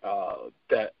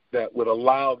that would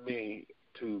allow me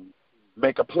to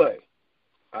make a play.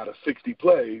 Out of 60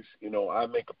 plays, I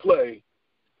make a play,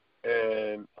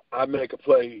 and I make a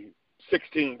play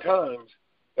 16 times.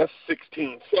 That's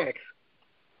 16 sacks,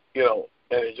 and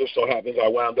it just so happens I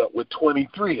wound up with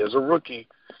 23 as a rookie,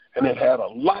 and it had a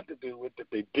lot to do with that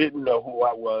they didn't know who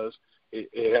I was.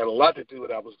 It had a lot to do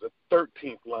with I was the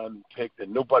 13th lineman picked,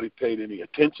 and nobody paid any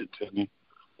attention to me.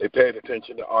 They paid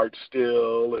attention to Art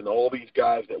Still and all these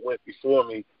guys that went before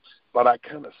me, but I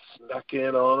kind of snuck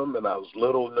in on them, and I was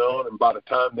little known, and by the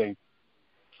time they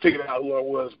figured out who I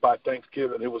was by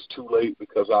Thanksgiving, it was too late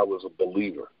because I was a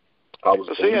believer. And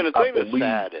the thing that's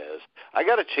sad is I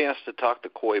got a chance to talk to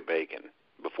Coy Bacon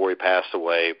before he passed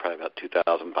away, probably about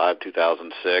 2005,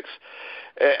 2006.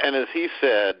 And as he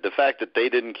said, the fact that they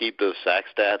didn't keep those sack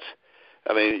stats,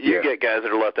 I mean, you get guys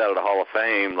that are left out of the Hall of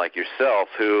Fame like yourself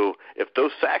who, if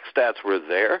those sack stats were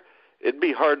there, it'd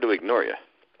be hard to ignore you.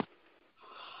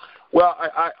 Well,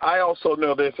 I also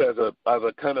know this as a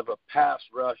kind of a pass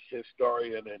rush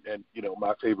historian, and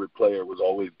my favorite player was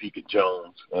always Deacon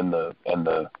Jones and the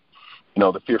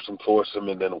fearsome foursome,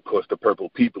 and then of course the Purple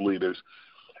People Eaters.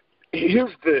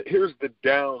 Here's the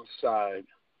downside,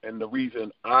 and the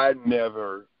reason I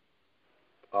never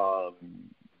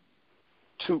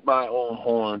toot my own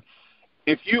horn.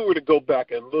 If you were to go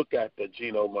back and look at the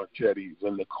Gino Marchettis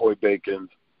and the Coy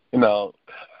Bacons, I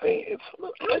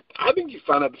think you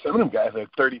find out that some of them guys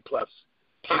had 30-plus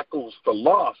tackles for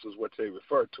loss is what they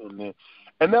refer to them then.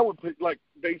 And that would, like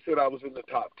they said, I was in the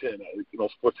top 10,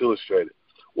 Sports Illustrated.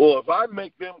 Well, if I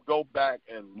make them go back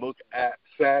and look at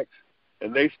sacks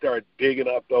and they start digging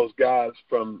up those guys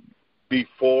from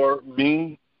before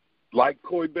me, like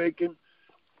Coy Bacon,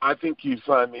 I think you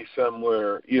find me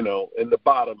somewhere, in the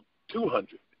bottom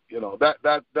 200.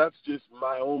 That's just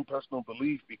my own personal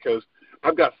belief because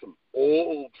I've got some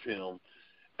old film.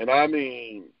 And, I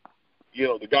mean,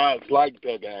 the guys like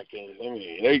Doug Atkins,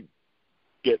 they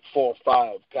get 4 or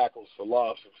 5 tackles for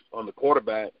loss on the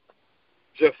quarterback.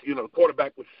 Just, the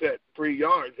quarterback was set 3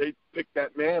 yards. They pick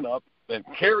that man up and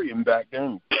carry him back there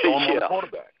and throw him on the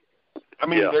quarterback.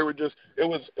 They were just – it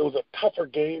was a tougher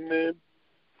game then.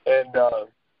 And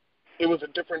it was a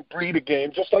different breed of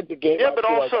game, just like the game. Yeah, but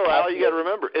also, Al, you got to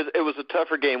remember, it was a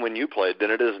tougher game when you played than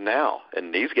it is now.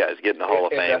 And these guys get in the Hall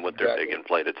of Fame with their big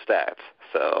inflated stats.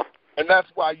 So. And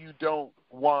that's why you don't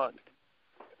want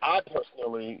 – I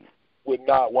personally would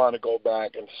not want to go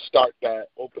back and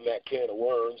open that can of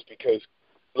worms because,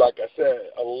 like I said,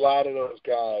 a lot of those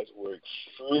guys were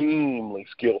extremely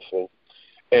skillful.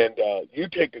 And you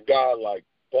take a guy like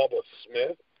Bubba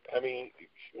Smith,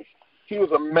 he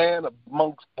was a man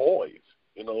amongst boys,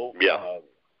 Yeah.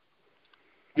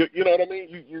 You know what I mean?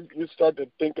 You start to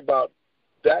think about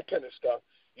that kind of stuff.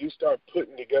 You start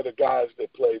putting together guys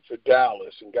that played for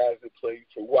Dallas and guys that played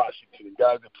for Washington and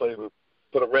guys that played for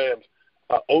the Rams.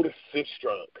 Otis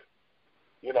Sistrunk,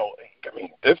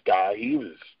 this guy,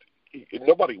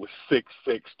 nobody was 6'6",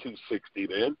 260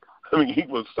 then. He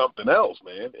was something else,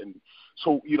 man. And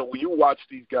so, when you watch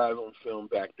these guys on film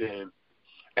back then,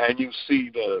 and you see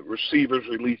the receivers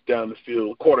release down the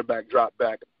field, quarterback drop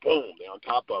back, boom, they're on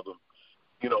top of them.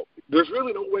 There's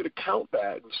really no way to count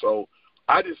that. And so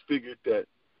I just figured that,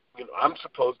 I'm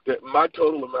supposed that my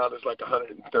total amount is like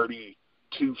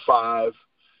 132.5,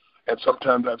 and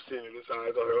sometimes I've seen it as high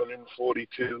as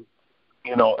 142.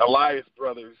 Elias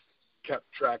Brothers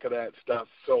kept track of that stuff.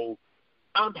 So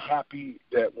I'm happy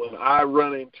that when I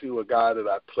run into a guy that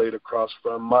I played across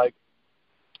from, Mike,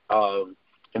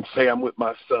 and say I'm with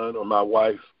my son or my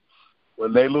wife,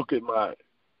 when they look at my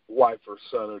wife or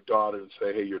son or daughter and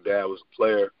say, hey, your dad was a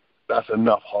player, that's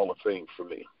enough Hall of Fame for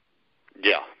me.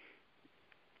 Yeah.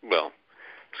 Well,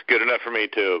 it's good enough for me,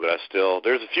 too, but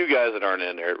there's a few guys that aren't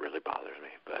in there. It really bothers me.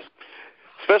 But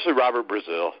especially Robert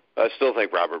Brazile. I still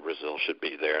think Robert Brazile should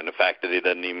be there, and the fact that he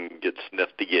doesn't even get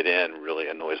sniffed to get in really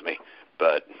annoys me.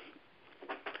 But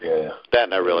yeah, that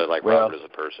and I really like Robert as a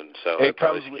person, so it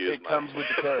comes with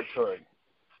the territory.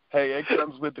 Hey, it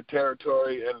comes with the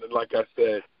territory, and like I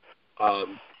said,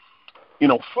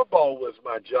 football was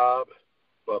my job,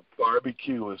 but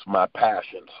barbecue is my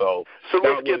passion. So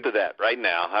let's get to that right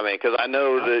now. Because I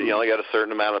know that you only got a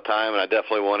certain amount of time, and I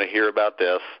definitely want to hear about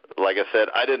this. Like I said,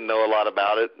 I didn't know a lot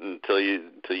about it until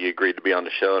you agreed to be on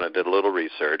the show, and I did a little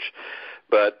research.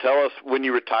 But tell us, when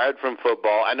you retired from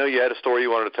football, I know you had a story you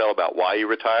wanted to tell about why you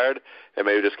retired, and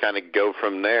maybe just kind of go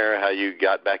from there, how you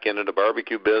got back into the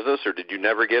barbecue business, or did you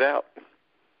never get out?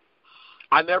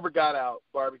 I never got out.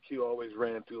 Barbecue always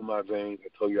ran through my veins. I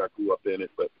told you I grew up in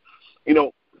it. But,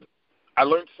 I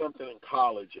learned something in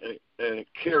college, and it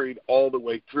carried all the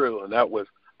way through, and that was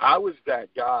I was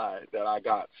that guy that I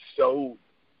got so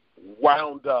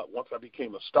wound up once I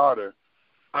became a starter.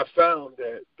 I found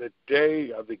that the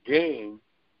day of the game,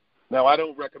 now I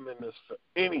don't recommend this for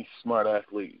any smart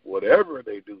athlete, whatever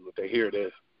they do, if they hear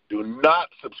this, do not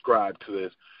subscribe to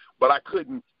this, but I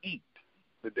couldn't eat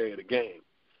the day of the game.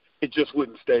 It just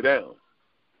wouldn't stay down.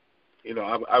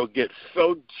 I would get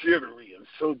so jittery and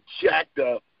so jacked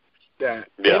up that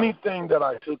anything that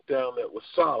I took down that was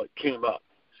solid came up.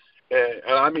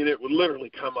 And it would literally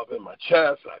come up in my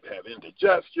chest. I'd have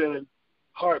indigestion,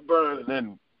 heartburn, and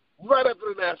then right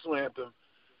after the national anthem,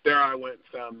 there I went and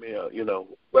found me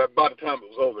but by the time it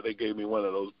was over, they gave me one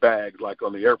of those bags like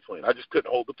on the airplane. I just couldn't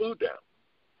hold the food down.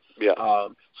 Yeah.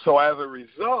 So as a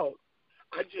result,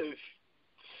 I just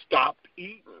stopped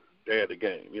eating day of the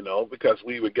game, because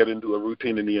we would get into a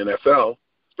routine in the NFL,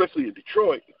 especially in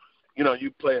Detroit.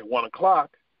 You play at 1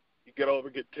 o'clock, you get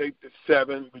over, get taped at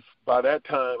 7. By that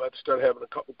time, I'd start having a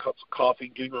couple cups of coffee,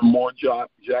 get even more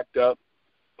jacked up.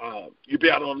 You'd be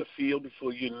out on the field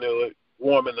before you knew it,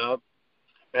 warming up,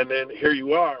 and then here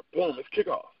you are, boom, it's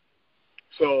kickoff.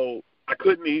 So I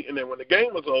couldn't eat, and then when the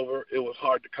game was over, it was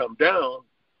hard to come down.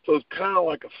 So it was kind of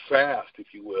like a fast,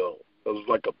 if you will. It was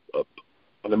like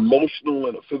an emotional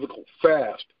and a physical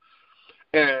fast.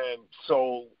 And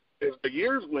so as the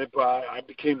years went by, I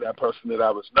became that person that I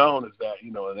was known as that,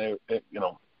 and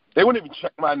they wouldn't even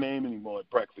check my name anymore at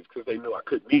breakfast because they knew I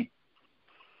couldn't eat.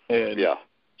 And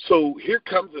so here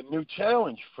comes a new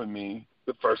challenge for me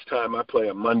the first time I play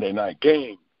a Monday night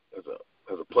game as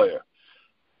a player.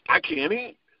 I can't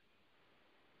eat.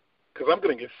 because I'm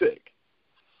going to get sick.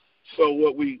 So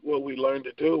what we learned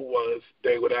to do was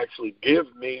they would actually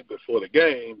give me before the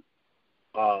game,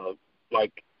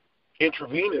 like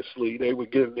intravenously, they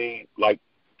would give me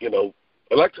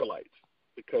electrolytes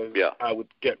because I would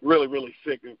get really, really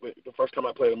sick. The first time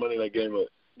I played a Monday night game,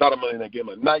 not a Monday night game,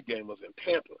 a night game was in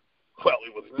Tampa. Well,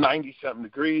 it was 90-something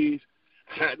degrees.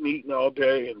 Hadn't eaten all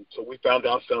day, and so we found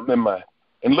out something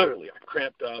and literally I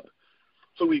cramped up.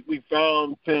 So we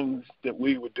found things that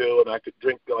we would do, and I could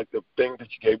drink like the thing that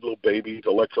you gave little babies,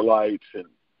 electrolytes,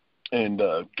 and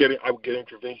I would get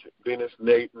intravenous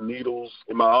needles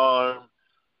in my arm,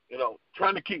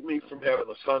 trying to keep me from having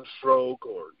a sunstroke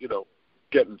or,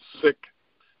 getting sick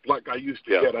like I used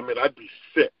to get. I mean, I'd be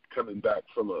sick coming back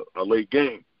from a late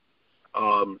game.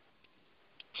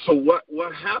 So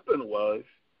what happened was,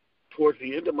 towards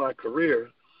the end of my career,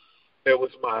 it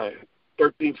was my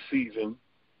 13th season,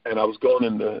 and I was going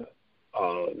into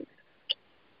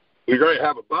we were going to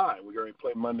have a bye. We were going to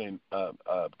play Monday,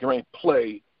 going to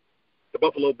play the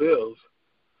Buffalo Bills,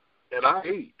 and I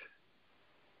ate.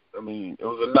 I mean, it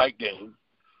was a night game,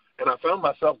 and I found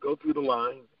myself go through the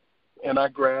line, and I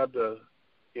grabbed a,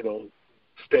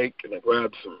 steak, and I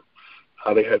grabbed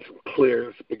they had some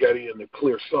clear spaghetti and the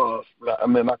clear sauce.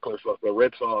 Not clear sauce, but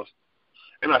red sauce.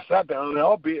 And I sat down, and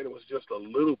albeit it was just a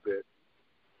little bit,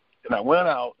 and I went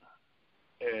out,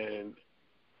 and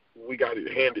we got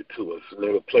it handed to us, and they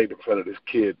were played in front of this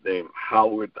kid named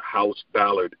Howard the House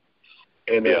Ballard.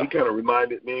 And he kind of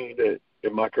reminded me that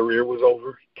if my career was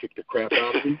over, he kicked the crap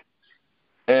out of me.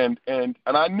 And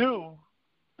I knew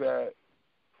that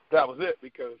was it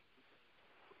because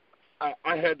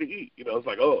I had to eat. It's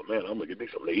like, oh, man, I'm going to get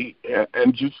something to eat.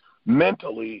 And just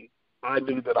mentally, I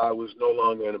knew that I was no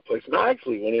longer in a place. And I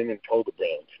actually went in and told the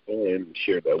Browns and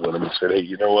shared that with them and said, hey,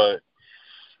 you know what?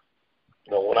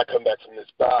 When I come back from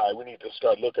this bye, we need to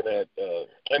start looking at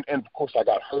and of course, I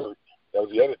got hurt. That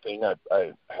was the other thing. I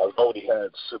already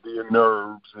had severe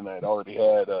nerves, and I'd already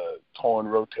had torn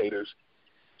rotators.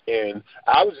 And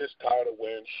I was just tired of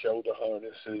wearing shoulder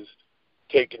harnesses,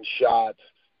 taking shots,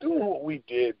 doing what we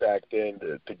did back then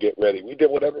to get ready. We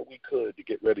did whatever we could to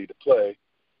get ready to play.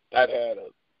 I'd had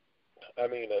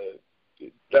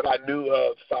that I knew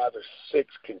of 5 or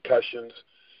 6 concussions,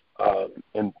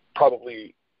 and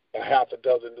probably a half a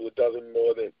dozen to a dozen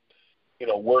more that,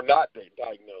 were not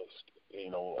diagnosed,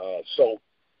 so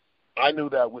I knew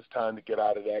that it was time to get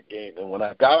out of that game. And when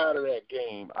I got out of that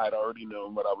game, I'd already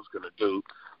known what I was going to do.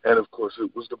 And, of course,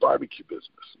 it was the barbecue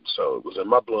business. So it was in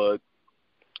my blood.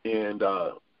 And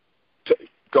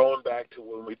going back to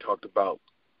when we talked about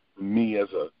me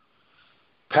as a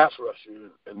pass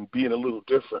rusher and being a little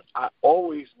different, I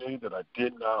always knew that I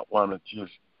did not want to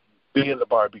just be in the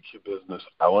barbecue business.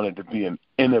 I wanted to be an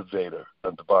innovator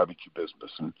of the barbecue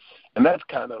business. And that's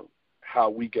kind of how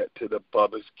we get to the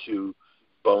Bubba's Q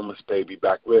boneless baby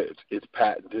back ribs. It's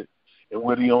patented, and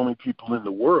we're the only people in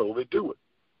the world that do it.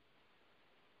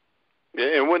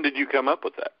 Yeah, and when did you come up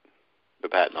with that, the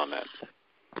patent on that?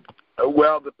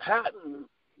 Well, the patent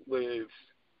was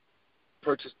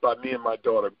purchased by me and my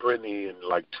daughter, Brittany, in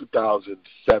like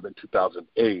 2007,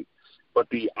 2008. But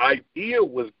the idea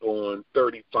was born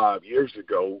 35 years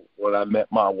ago when I met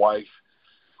my wife,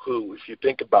 who, if you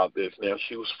think about this now,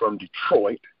 she was from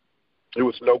Detroit. There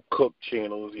was no Cook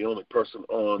channel. The only person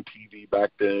on TV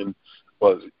back then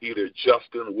was either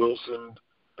Justin Wilson,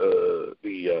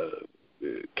 the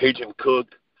Cajun Cook.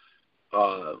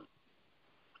 I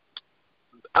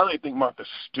don't even think Martha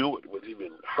Stewart was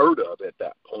even heard of at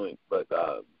that point. But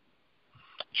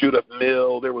Judith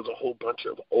Mill, there was a whole bunch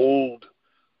of old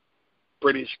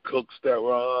British cooks that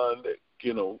were on, that,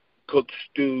 cooked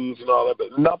stews and all that,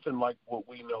 but nothing like what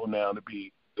we know now to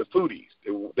be the foodies.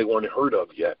 They weren't heard of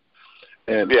yet.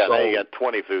 And now you got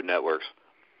 20 food networks.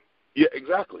 Yeah,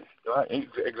 exactly.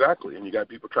 Exactly. And you got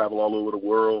people travel all over the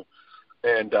world.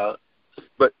 And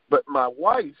but my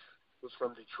wife was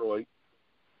from Detroit,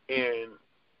 and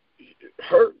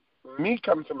me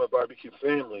coming from a barbecue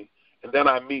family, and then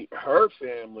I meet her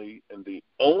family, and the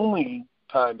only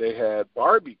time they had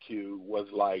barbecue was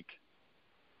like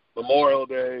Memorial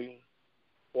Day,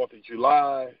 4th of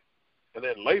July, and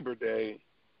then Labor Day.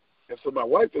 And so my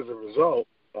wife, as a result,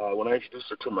 when I introduced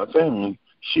her to my family,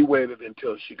 she waited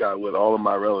until she got with all of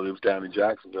my relatives down in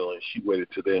Jacksonville, and she waited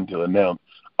to then to announce,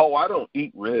 oh, I don't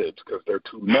eat ribs because they're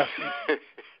too messy.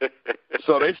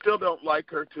 So they still don't like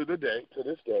her to this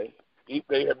day.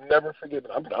 They have never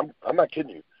forgiven. I'm not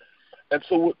kidding you. And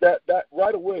so that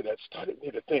right away, that started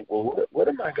me to think, well,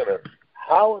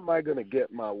 how am I going to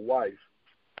get my wife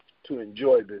to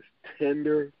enjoy this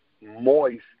tender,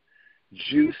 moist,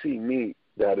 juicy meat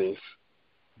that is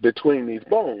between these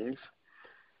bones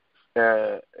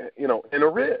in a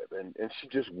rib, and she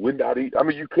just would not eat. I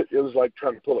mean, it was like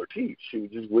trying to pull her teeth. She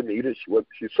just wouldn't eat it.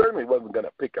 She certainly wasn't going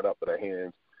to pick it up with her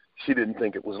hands. She didn't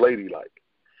think it was ladylike.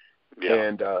 Yeah.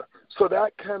 And so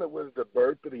that kind of was the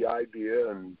birth of the idea,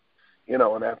 and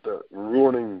after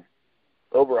ruining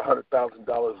over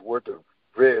 $100,000 worth of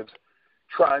ribs,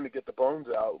 trying to get the bones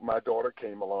out, my daughter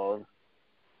came along,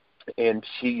 and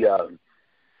she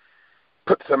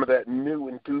put some of that new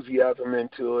enthusiasm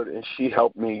into it, and she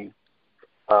helped me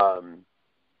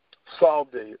solve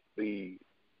the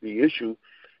issue.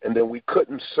 And then we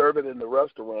couldn't serve it in the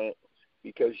restaurant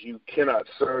because you cannot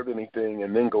serve anything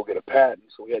and then go get a patent.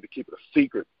 So we had to keep it a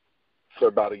secret for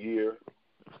about a year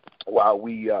while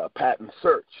we patent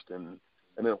searched. And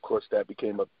then, of course, that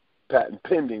became a patent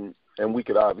pending, and we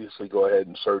could obviously go ahead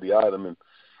and serve the item. And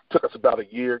it took us about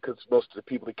a year because most of the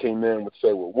people that came in would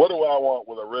say, well, what do I want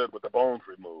with a rib with the bones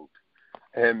removed?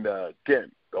 And,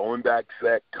 again, going back to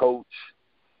that coach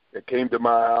that came to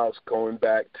my house, going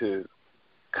back to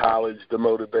college, the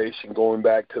motivation, going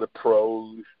back to the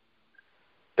pros,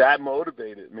 that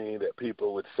motivated me, that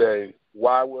people would say,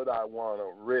 why would I want a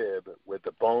rib with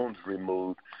the bones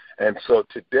removed? And so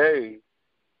today,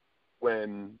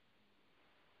 when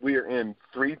we are in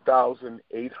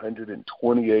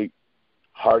 3,828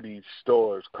 Hardee's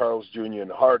stores, Carl's Jr. and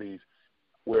Hardee's,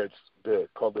 where it's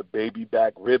called the baby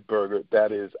back rib burger,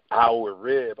 that is our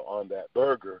rib on that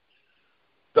burger,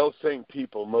 those same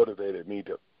people motivated me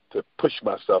to push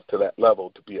myself to that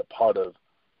level, to be a part of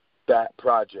that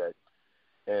project.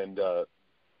 And I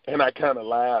kind of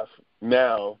laugh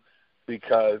now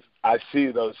because I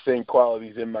see those same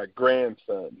qualities in my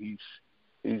grandson. He's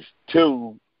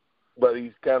 2, but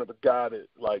he's kind of a guy that,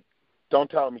 like, don't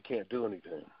tell him he can't do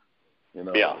anything.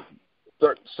 Yeah.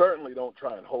 Certainly don't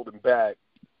try and hold him back.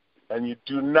 And you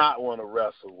do not want to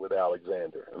wrestle with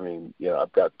Alexander. I mean,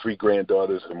 I've got 3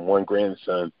 granddaughters and 1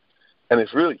 grandson, and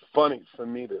it's really funny for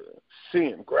me to see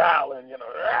him growling,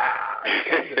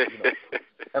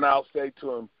 and I'll say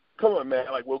to him, come on, man,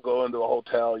 like, we'll go into a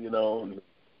hotel, and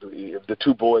if the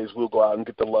 2 boys, we'll go out and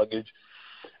get the luggage,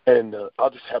 and I'll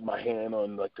just have my hand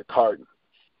on, like, the carton,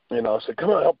 and I'll say, come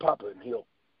on, help Papa, and he'll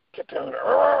get down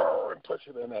and push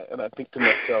it in that. And I think to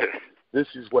myself, this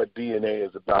is what DNA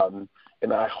is about,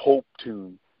 and I hope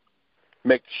to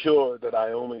make sure that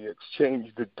I only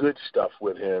exchange the good stuff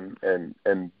with him, and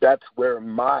that's where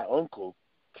my uncle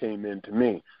came into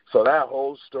me. So that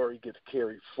whole story gets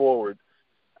carried forward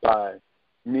by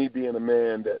me being a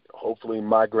man that hopefully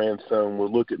my grandson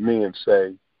will look at me and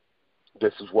say,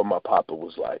 this is what my papa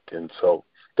was like. And so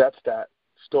that's that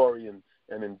story, and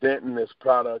inventing this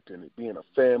product and it being a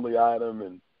family item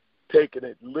and taking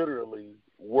it literally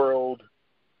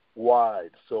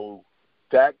worldwide. So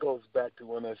that goes back to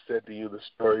when I said to you the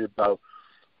story about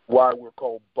why we're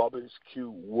called Bubba's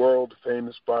Q, world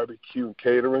famous barbecue and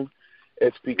catering.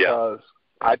 It's because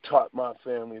I taught my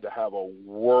family to have a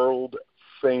world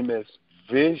famous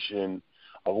vision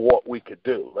of what we could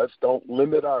do. Let's don't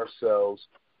limit ourselves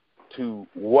to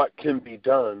what can be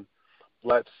done.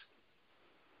 Let's,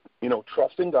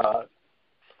 trust in God.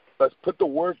 Let's put the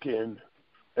work in,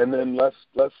 and then let's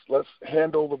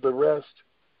hand over the rest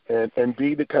and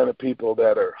be the kind of people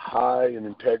that are high in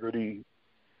integrity,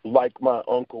 like my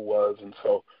uncle was. And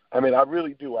so, I mean, I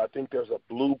really do. I think there's a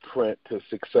blueprint to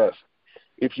success.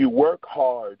 If you work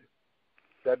hard,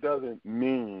 that doesn't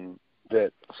mean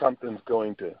that something's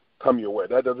going to come your way.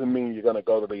 That doesn't mean you're going to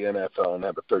go to the NFL and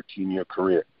have a 13-year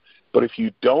career. But if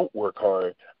you don't work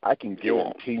hard, I can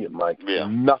guarantee you, Mike,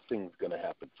 nothing's going to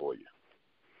happen for you.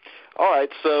 All right,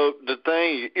 so the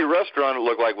thing, your restaurant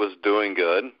looked like was doing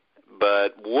good,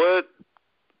 but what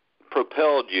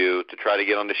propelled you to try to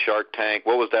get on the Shark Tank?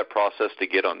 What was that process to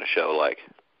get on the show like?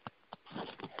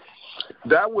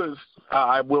 That was,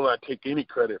 I will not take any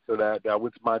credit for that. That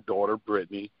was my daughter,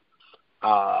 Brittany.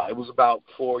 It was about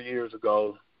 4 years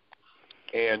ago,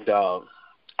 and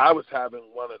I was having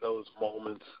one of those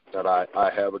moments that I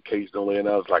have occasionally, and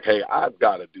I was like, hey, I've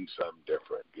got to do something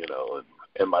different,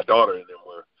 and my daughter and them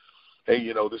were,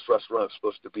 hey, this restaurant's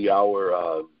supposed to be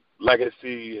our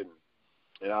legacy, and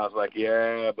I was like,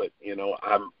 yeah, but,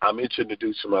 I'm itching to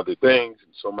do some other things.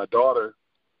 And so my daughter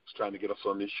was trying to get us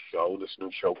on this new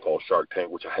show called Shark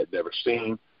Tank, which I had never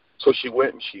seen. So she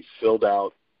went and she filled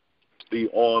out the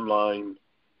online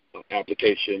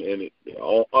application and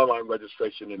online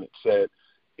registration, and it said,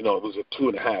 it was a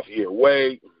 2.5-year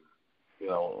wait.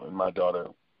 And my daughter,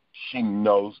 she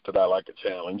knows that I like a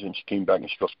challenge, and she came back and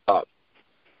she goes, Pop,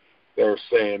 they're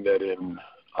saying that in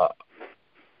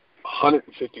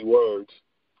 150 words,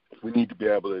 we need to be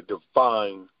able to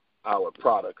define our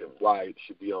product and why it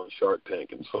should be on Shark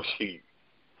Tank. And so she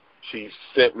she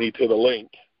sent me to the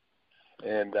link,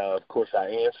 and of course I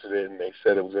answered it, and they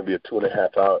said it was going to be a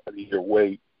 2.5-year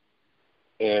wait,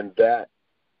 and that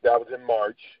was in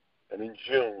March, and in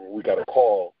June we got a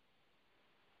call,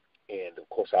 and of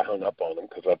course I hung up on them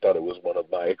because I thought it was one of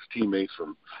my ex-teammates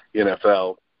from the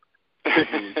NFL,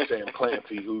 particularly Sam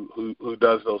Clancy, who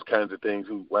does those kinds of things,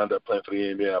 who wound up playing for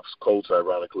the Indianapolis Colts,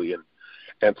 ironically,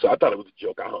 and so I thought it was a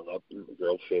joke. I hung up, and the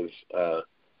girl says,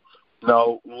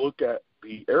 "No, look at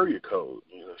the area code."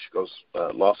 You know, she goes,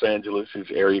 "Los Angeles is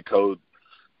area code,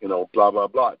 you know, blah blah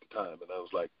blah" at the time, and I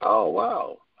was like, "Oh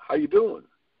wow, how you doing?"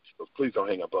 She goes, "Please don't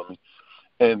hang up on me,"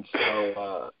 and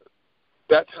so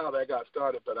that's how that got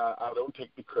started. But I don't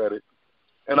take the credit.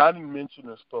 And I didn't mention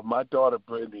this, but my daughter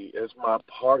Brittany is my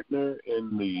partner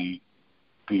in the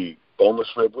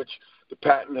boneless rib, which the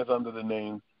patent is under the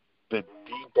name the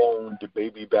deboned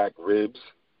baby back rib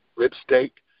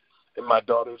steak. And my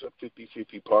daughter's a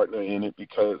 50-50 partner in it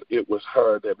because it was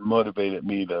her that motivated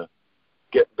me to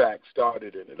get back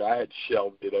started in it. I had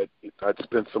shelved it. I'd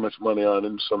spent so much money on it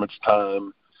and so much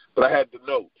time. But I had the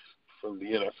notes from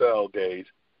the NFL days.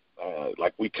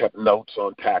 Like we kept notes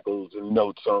on tackles and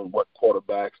notes on what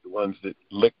quarterbacks, the ones that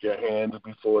licked their hands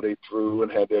before they threw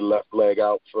and had their left leg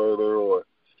out further or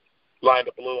lined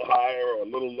up a little higher or a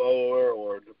little lower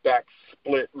or the back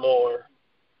split more.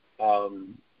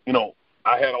 You know,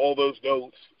 I had all those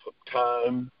notes for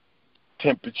time,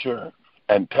 temperature,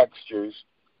 and textures.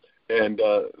 And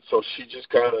so she just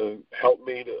kind of helped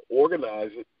me to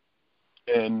organize it.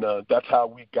 And that's how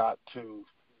we got to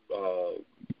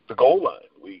the goal line.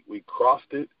 We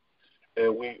crossed it,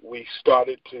 and we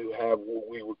started to have what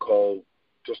we would call,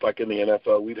 just like in the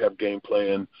NFL, we'd have game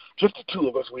plan. Just the two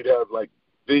of us, we'd have like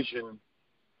vision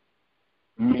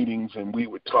meetings, and we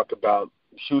would talk about.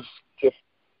 She was just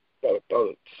about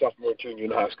a sophomore, junior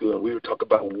in high school, and we would talk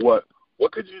about what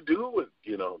could you do with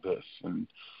this. And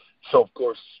so, of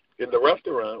course, in the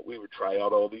restaurant, we would try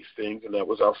out all these things, and that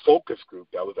was our focus group.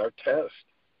 That was our test.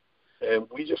 And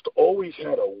we just always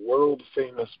had a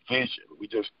world-famous vision. We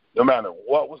just, no matter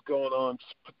what was going on,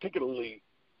 particularly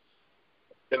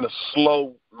in the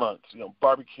slow months,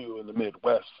 barbecue in the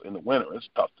Midwest in the winter, it's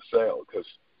tough to sell because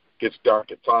it gets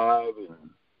dark at 5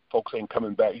 and folks ain't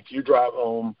coming back. If you drive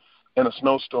home in a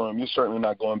snowstorm, you're certainly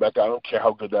not going back out. I don't care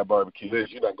how good that barbecue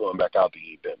is. You're not going back out to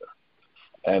eat dinner.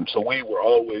 And so we were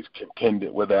always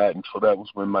contended with that. And so that was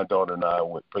when my daughter and I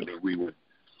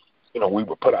we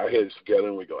would put our heads together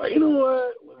and we go, hey, you know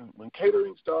what? When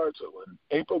catering starts or when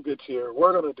April gets here,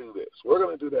 we're going to do this. We're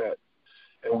going to do that.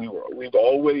 And we've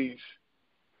always,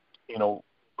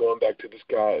 going back to this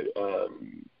guy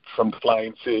from the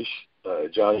Flying Fish,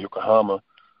 John Yokohama,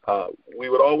 we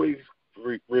would always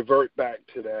revert back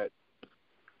to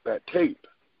that tape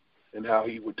and how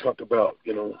he would talk about,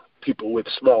 people with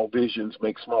small visions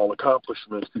make small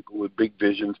accomplishments, people with big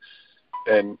visions.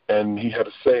 And he had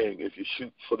a saying, if you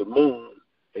shoot for the moon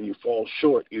and you fall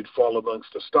short, you'd fall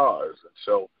amongst the stars. And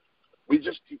so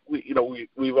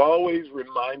we've always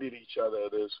reminded each other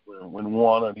of this when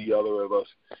one or the other of us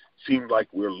seemed like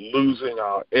we're losing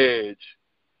our edge.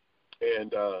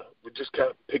 And we just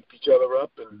kind of picked each other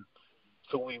up. And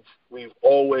so we've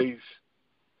always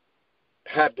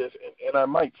had this. And I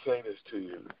might say this to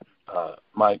you,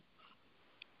 Mike,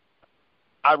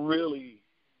 I really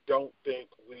don't think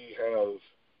we have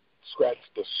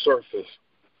scratched the surface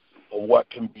of what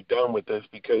can be done with this,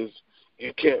 because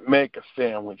you can't make a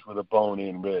sandwich with a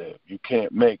bone-in rib. You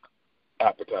can't make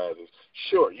appetizers.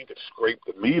 Sure, you could scrape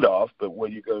the meat off, but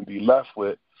what you're going to be left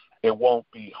with, it won't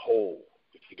be whole,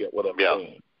 if you get what I'm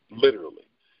saying, literally.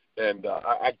 And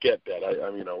I get that.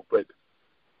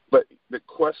 But the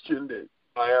question that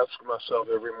I ask myself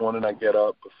every morning I get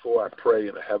up before I pray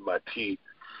and I have my tea,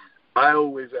 I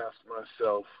always ask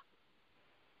myself,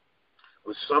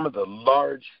 with some of the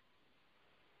large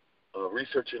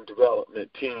research and development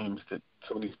teams that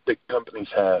some of these big companies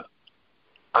have,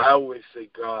 I always say,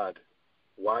 God,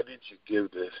 why did you give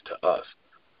this to us?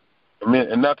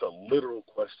 And that's a literal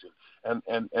question. And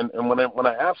when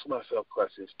I ask myself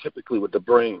questions, typically with the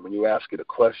brain, when you ask it a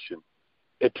question,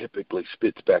 it typically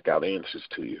spits back out answers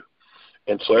to you.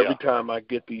 And so every time I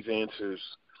get these answers,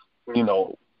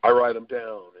 I write them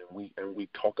down and we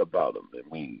talk about them,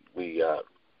 and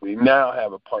we now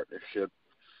have a partnership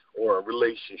or a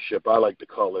relationship. I like to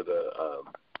call it a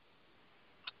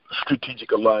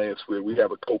strategic alliance, where we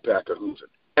have a co-packer who's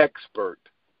an expert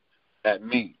at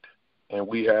meat, and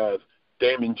we have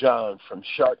Damon John from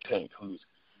Shark Tank,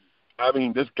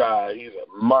 this guy, he's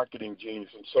a marketing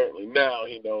genius, and certainly now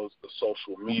he knows the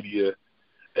social media.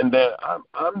 And then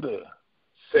I'm the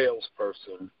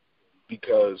salesperson,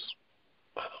 because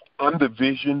I'm the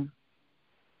vision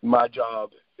my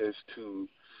job is to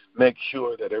make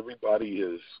sure that everybody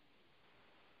is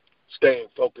staying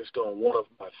focused on one of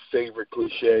my favorite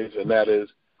cliches, and that is,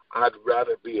 I'd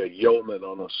rather be a yeoman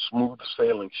on a smooth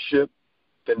sailing ship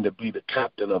than to be the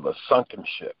captain of a sunken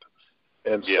ship.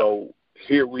 And so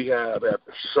here we have,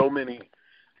 after so many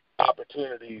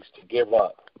opportunities to give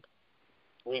up,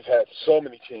 we've had so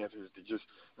many chances to just,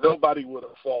 nobody would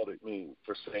have faulted me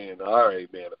for saying, all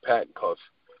right, man, a patent costs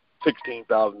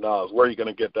 $16,000. Where are you going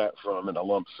to get that from in a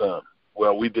lump sum?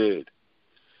 Well, we did,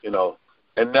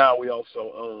 and now we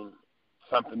also own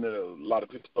something that a lot of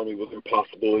people told me was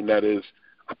impossible, and that is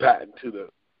a patent to the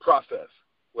process.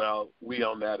 Well, we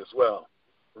own that as well.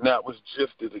 And that was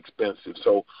just as expensive.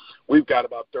 So we've got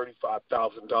about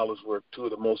 $35,000 worth, two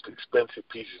of the most expensive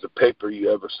pieces of paper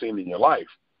you ever seen in your life.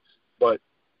 But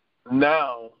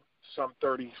now, some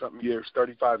 30-something years,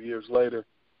 35 years later,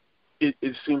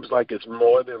 it seems like it's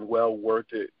more than well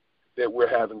worth it that we're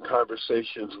having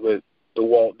conversations with the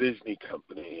Walt Disney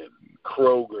Company and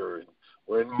Kroger, and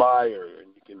we're in Meijer, and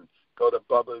you can go to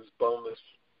Bubba's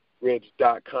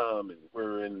BonelessRibs.com, and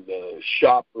we're in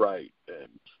ShopRite,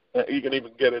 and you can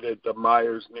even get it at the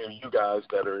Meijers near you guys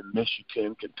that are in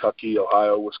Michigan, Kentucky,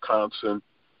 Ohio, Wisconsin.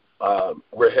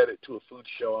 We're headed to a food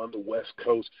show on the West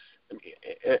Coast.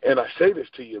 And I say this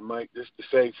to you, Mike, just to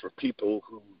say for people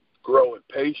who grow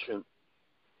impatient,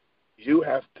 you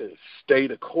have to stay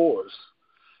the course,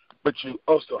 but you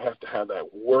also have to have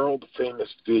that world-famous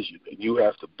vision, and you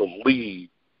have to believe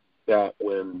that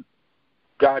when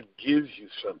God gives you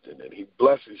something and he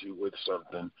blesses you with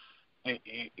something,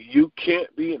 you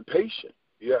can't be impatient.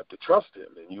 You have to trust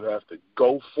him, and you have to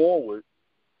go forward,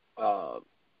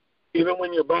 even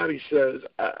when your body says,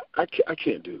 I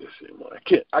can't do this anymore.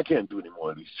 I can't do any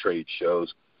more of these trade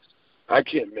shows. I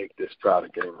can't make this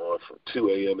product anymore from 2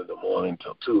 a.m. in the morning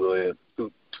till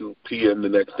 2 p.m. the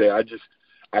next day.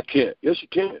 I can't. Yes, you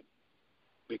can.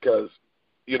 Because,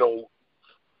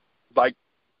 like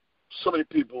so many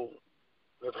people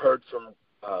have heard from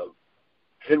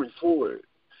Henry Ford,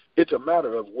 it's a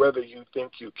matter of whether you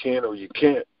think you can or you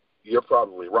can't. You're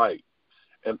probably right.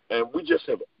 And we just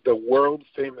have the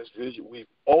world-famous vision. We've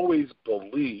always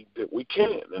believed that we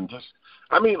can. And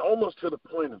almost to the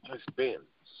point of just being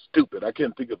stupid. I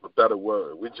can't think of a better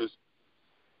word. We just,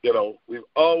 we've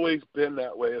always been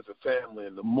that way as a family.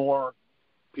 And the more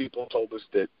people told us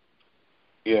that,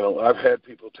 I've had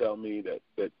people tell me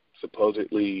that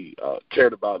supposedly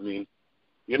cared about me.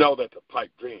 That's a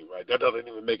pipe dream, right? That doesn't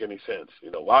even make any sense.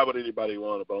 Why would anybody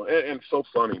want to bone? And it's so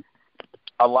funny.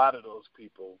 A lot of those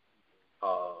people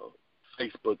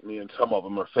Facebook me, and some of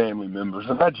them are family members,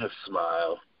 and I just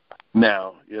smile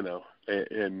now,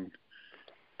 and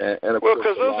well,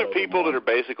 because those are people that are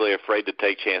basically afraid to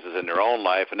take chances in their own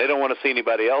life, and they don't want to see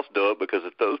anybody else do it, because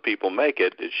if those people make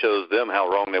it, it shows them how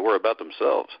wrong they were about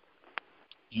themselves.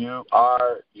 You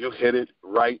hit it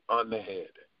right on the head.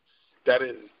 That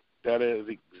is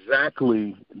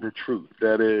exactly the truth.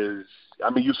 That is,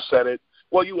 you said it.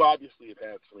 Well, you obviously have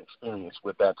had some experience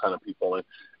with that kind of people, and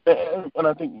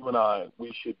I think you and I,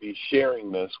 we should be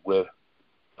sharing this with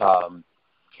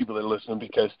people that are listening,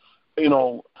 because,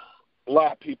 a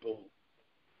lot of people,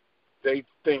 they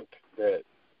think that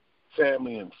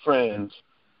family and friends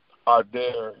are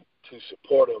there to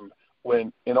support them,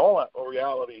 when in all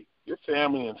reality, your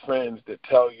family and friends that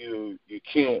tell you you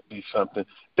can't be something,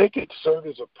 they could serve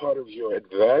as a part of your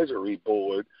advisory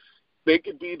board. They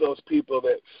could be those people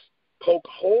that poke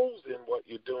holes in what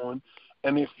you're doing,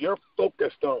 and if you're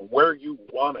focused on where you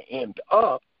want to end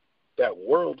up, that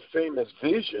world-famous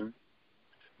vision,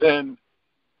 then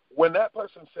when that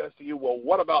person says to you, well,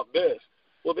 what about this?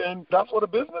 Well, then that's what a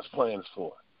business plan is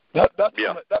for. That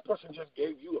person just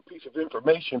gave you a piece of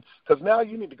information, because now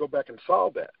you need to go back and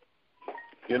solve that.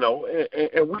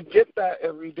 And we get that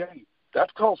every day.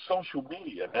 That's called social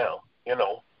media now,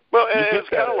 Well, and it's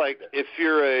kind of like if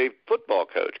you're a football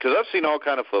coach, because I've seen all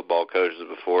kind of football coaches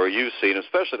before. You've seen,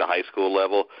 especially the high school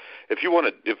level, if you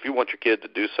want your kid to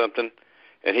do something,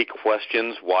 and he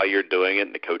questions why you're doing it,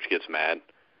 and the coach gets mad.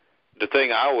 The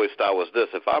thing I always thought was this: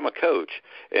 if I'm a coach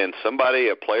and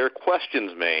a player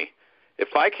questions me,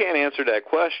 if I can't answer that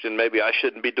question, maybe I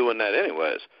shouldn't be doing that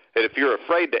anyways. And if you're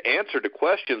afraid to answer the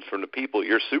questions from the people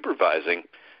you're supervising,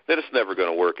 then it's never going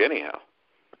to work anyhow.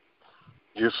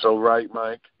 You're so right,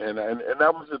 Mike. And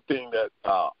that was the thing that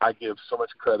I give so much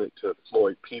credit to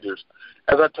Floyd Peters.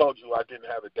 As I told you, I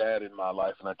didn't have a dad in my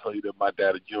life, and I told you that my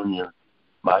dad, a junior,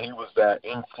 he was that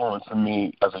influence in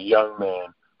me as a young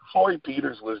man. Floyd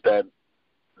Peters was that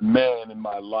man in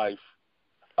my life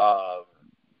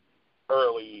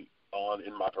early on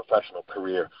in my professional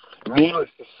career. Needless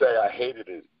to say, I hated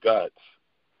his guts.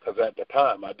 because at the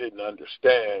time I didn't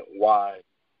understand why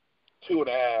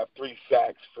 2.5, 3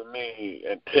 sacks for me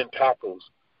and 10 tackles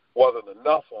wasn't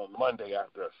enough on Monday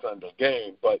after a Sunday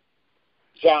game. But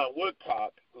John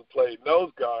Woodcock, who played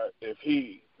nose guard, if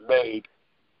he made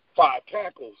 5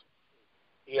 tackles,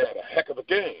 he had a heck of a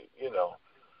game,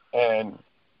 And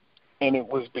it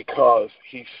was because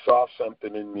he saw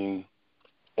something in me.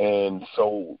 And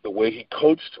so the way he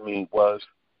coached me was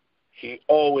he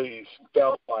always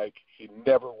felt like he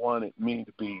never wanted me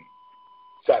to be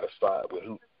satisfied with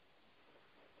who.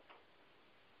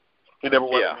 He never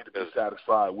wanted me to be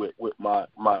satisfied with my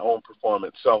own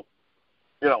performance. So,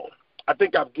 I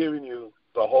think I've given you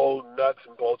the whole nuts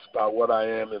and bolts about what I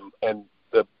am, and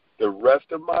the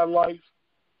rest of my life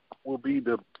will be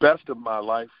the best of my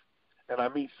life. And I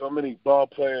meet so many ball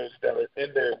players that are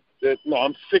in there.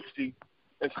 I'm 60,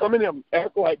 and so many of them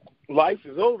act like life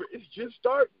is over. It's just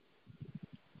starting.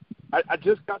 I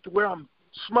just got to where I'm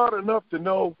smart enough to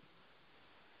know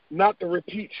not to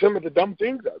repeat some of the dumb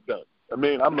things I've done. I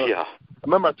mean,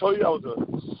 remember I told you I was a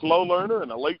slow learner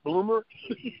and a late bloomer?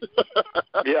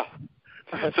 Yeah.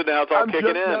 So now it's all kicking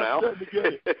in now.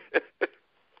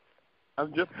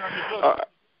 I'm just not good.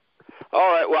 All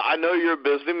right. Well, I know you're a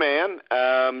busy man.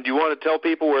 Do you want to tell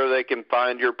people where they can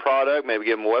find your product, maybe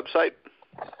give them a website?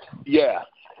 Yeah.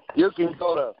 You can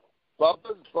go to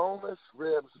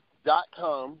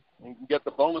BubbasBonelessRibs.com and you can get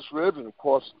the boneless ribs and, of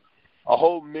course, a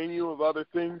whole menu of other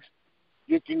things.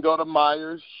 You can go to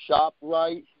Myers,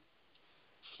 ShopRite,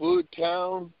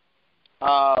 Foodtown.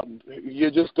 You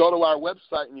just go to our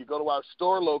website and you go to our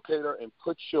store locator and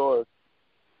put your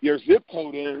zip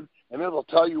code in, and it'll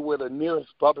tell you where the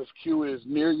nearest Bubba's Q is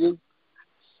near you.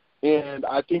 And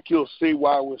I think you'll see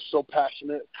why we're so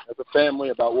passionate as a family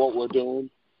about what we're doing.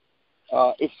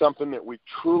 It's something that we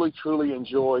truly, truly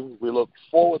enjoy. We look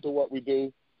forward to what we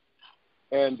do.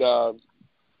 And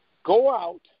go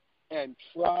out and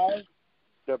try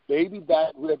the baby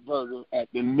back rib burger at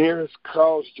the nearest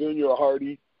Carl's Jr. or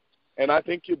Hardy, and I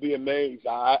think you'll be amazed.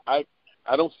 I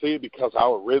don't say it because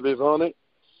our rib is on it.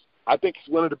 I think it's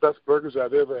one of the best burgers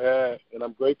I've ever had, and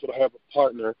I'm grateful to have a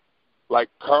partner like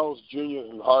Carl's Jr.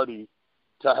 and Hardy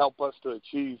to help us to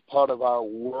achieve part of our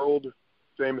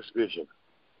world-famous vision.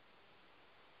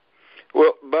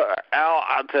 Well, but Al,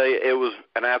 I'll tell you, it was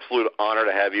an absolute honor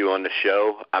to have you on the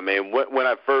show. I mean, when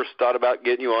I first thought about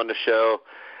getting you on the show,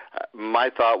 my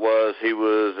thought was he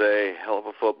was a hell of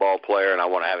a football player, and I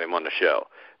want to have him on the show.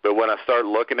 But when I started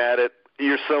looking at it,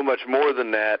 you're so much more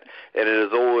than that, and it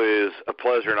is always a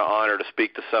pleasure and an honor to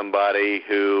speak to somebody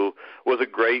who was a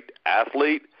great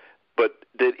athlete, but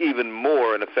did even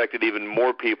more and affected even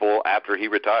more people after he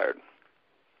retired.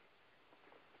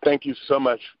 Thank you so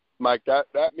much, Mike.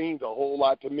 That means a whole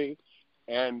lot to me,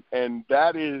 and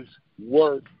that is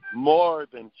worth more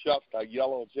than just a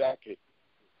yellow jacket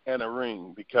and a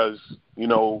ring, because,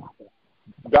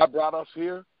 God brought us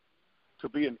here to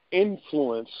be an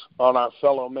influence on our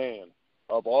fellow man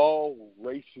of all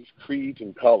races, creeds,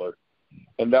 and color.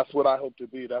 And that's what I hope to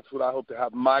be. That's what I hope to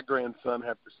have my grandson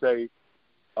have to say,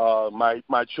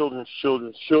 my children's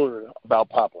children about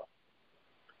Papa.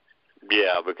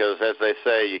 Yeah, because as they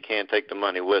say, you can't take the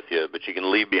money with you, but you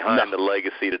can leave behind the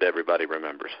legacy that everybody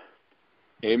remembers.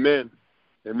 Amen.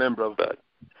 Amen, brother. But,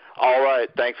 all right.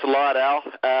 Thanks a lot, Al.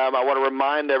 I want to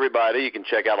remind everybody you can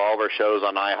check out all of our shows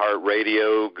on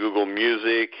iHeartRadio, Google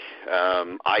Music,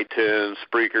 iTunes,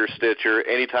 Spreaker, Stitcher.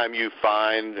 Anytime you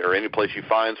find or any place you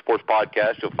find sports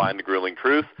podcasts, you'll find The Grueling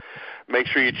Truth. Make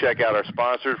sure you check out our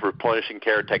sponsors, Replenishing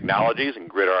Care Technologies and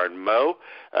Gridiron Mow.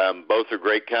 Both are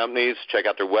great companies. Check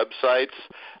out their websites.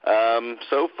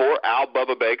 So for Al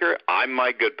Bubba Baker, I'm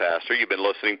Mike Goodpastor. You've been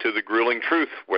listening to The Grueling Truth, where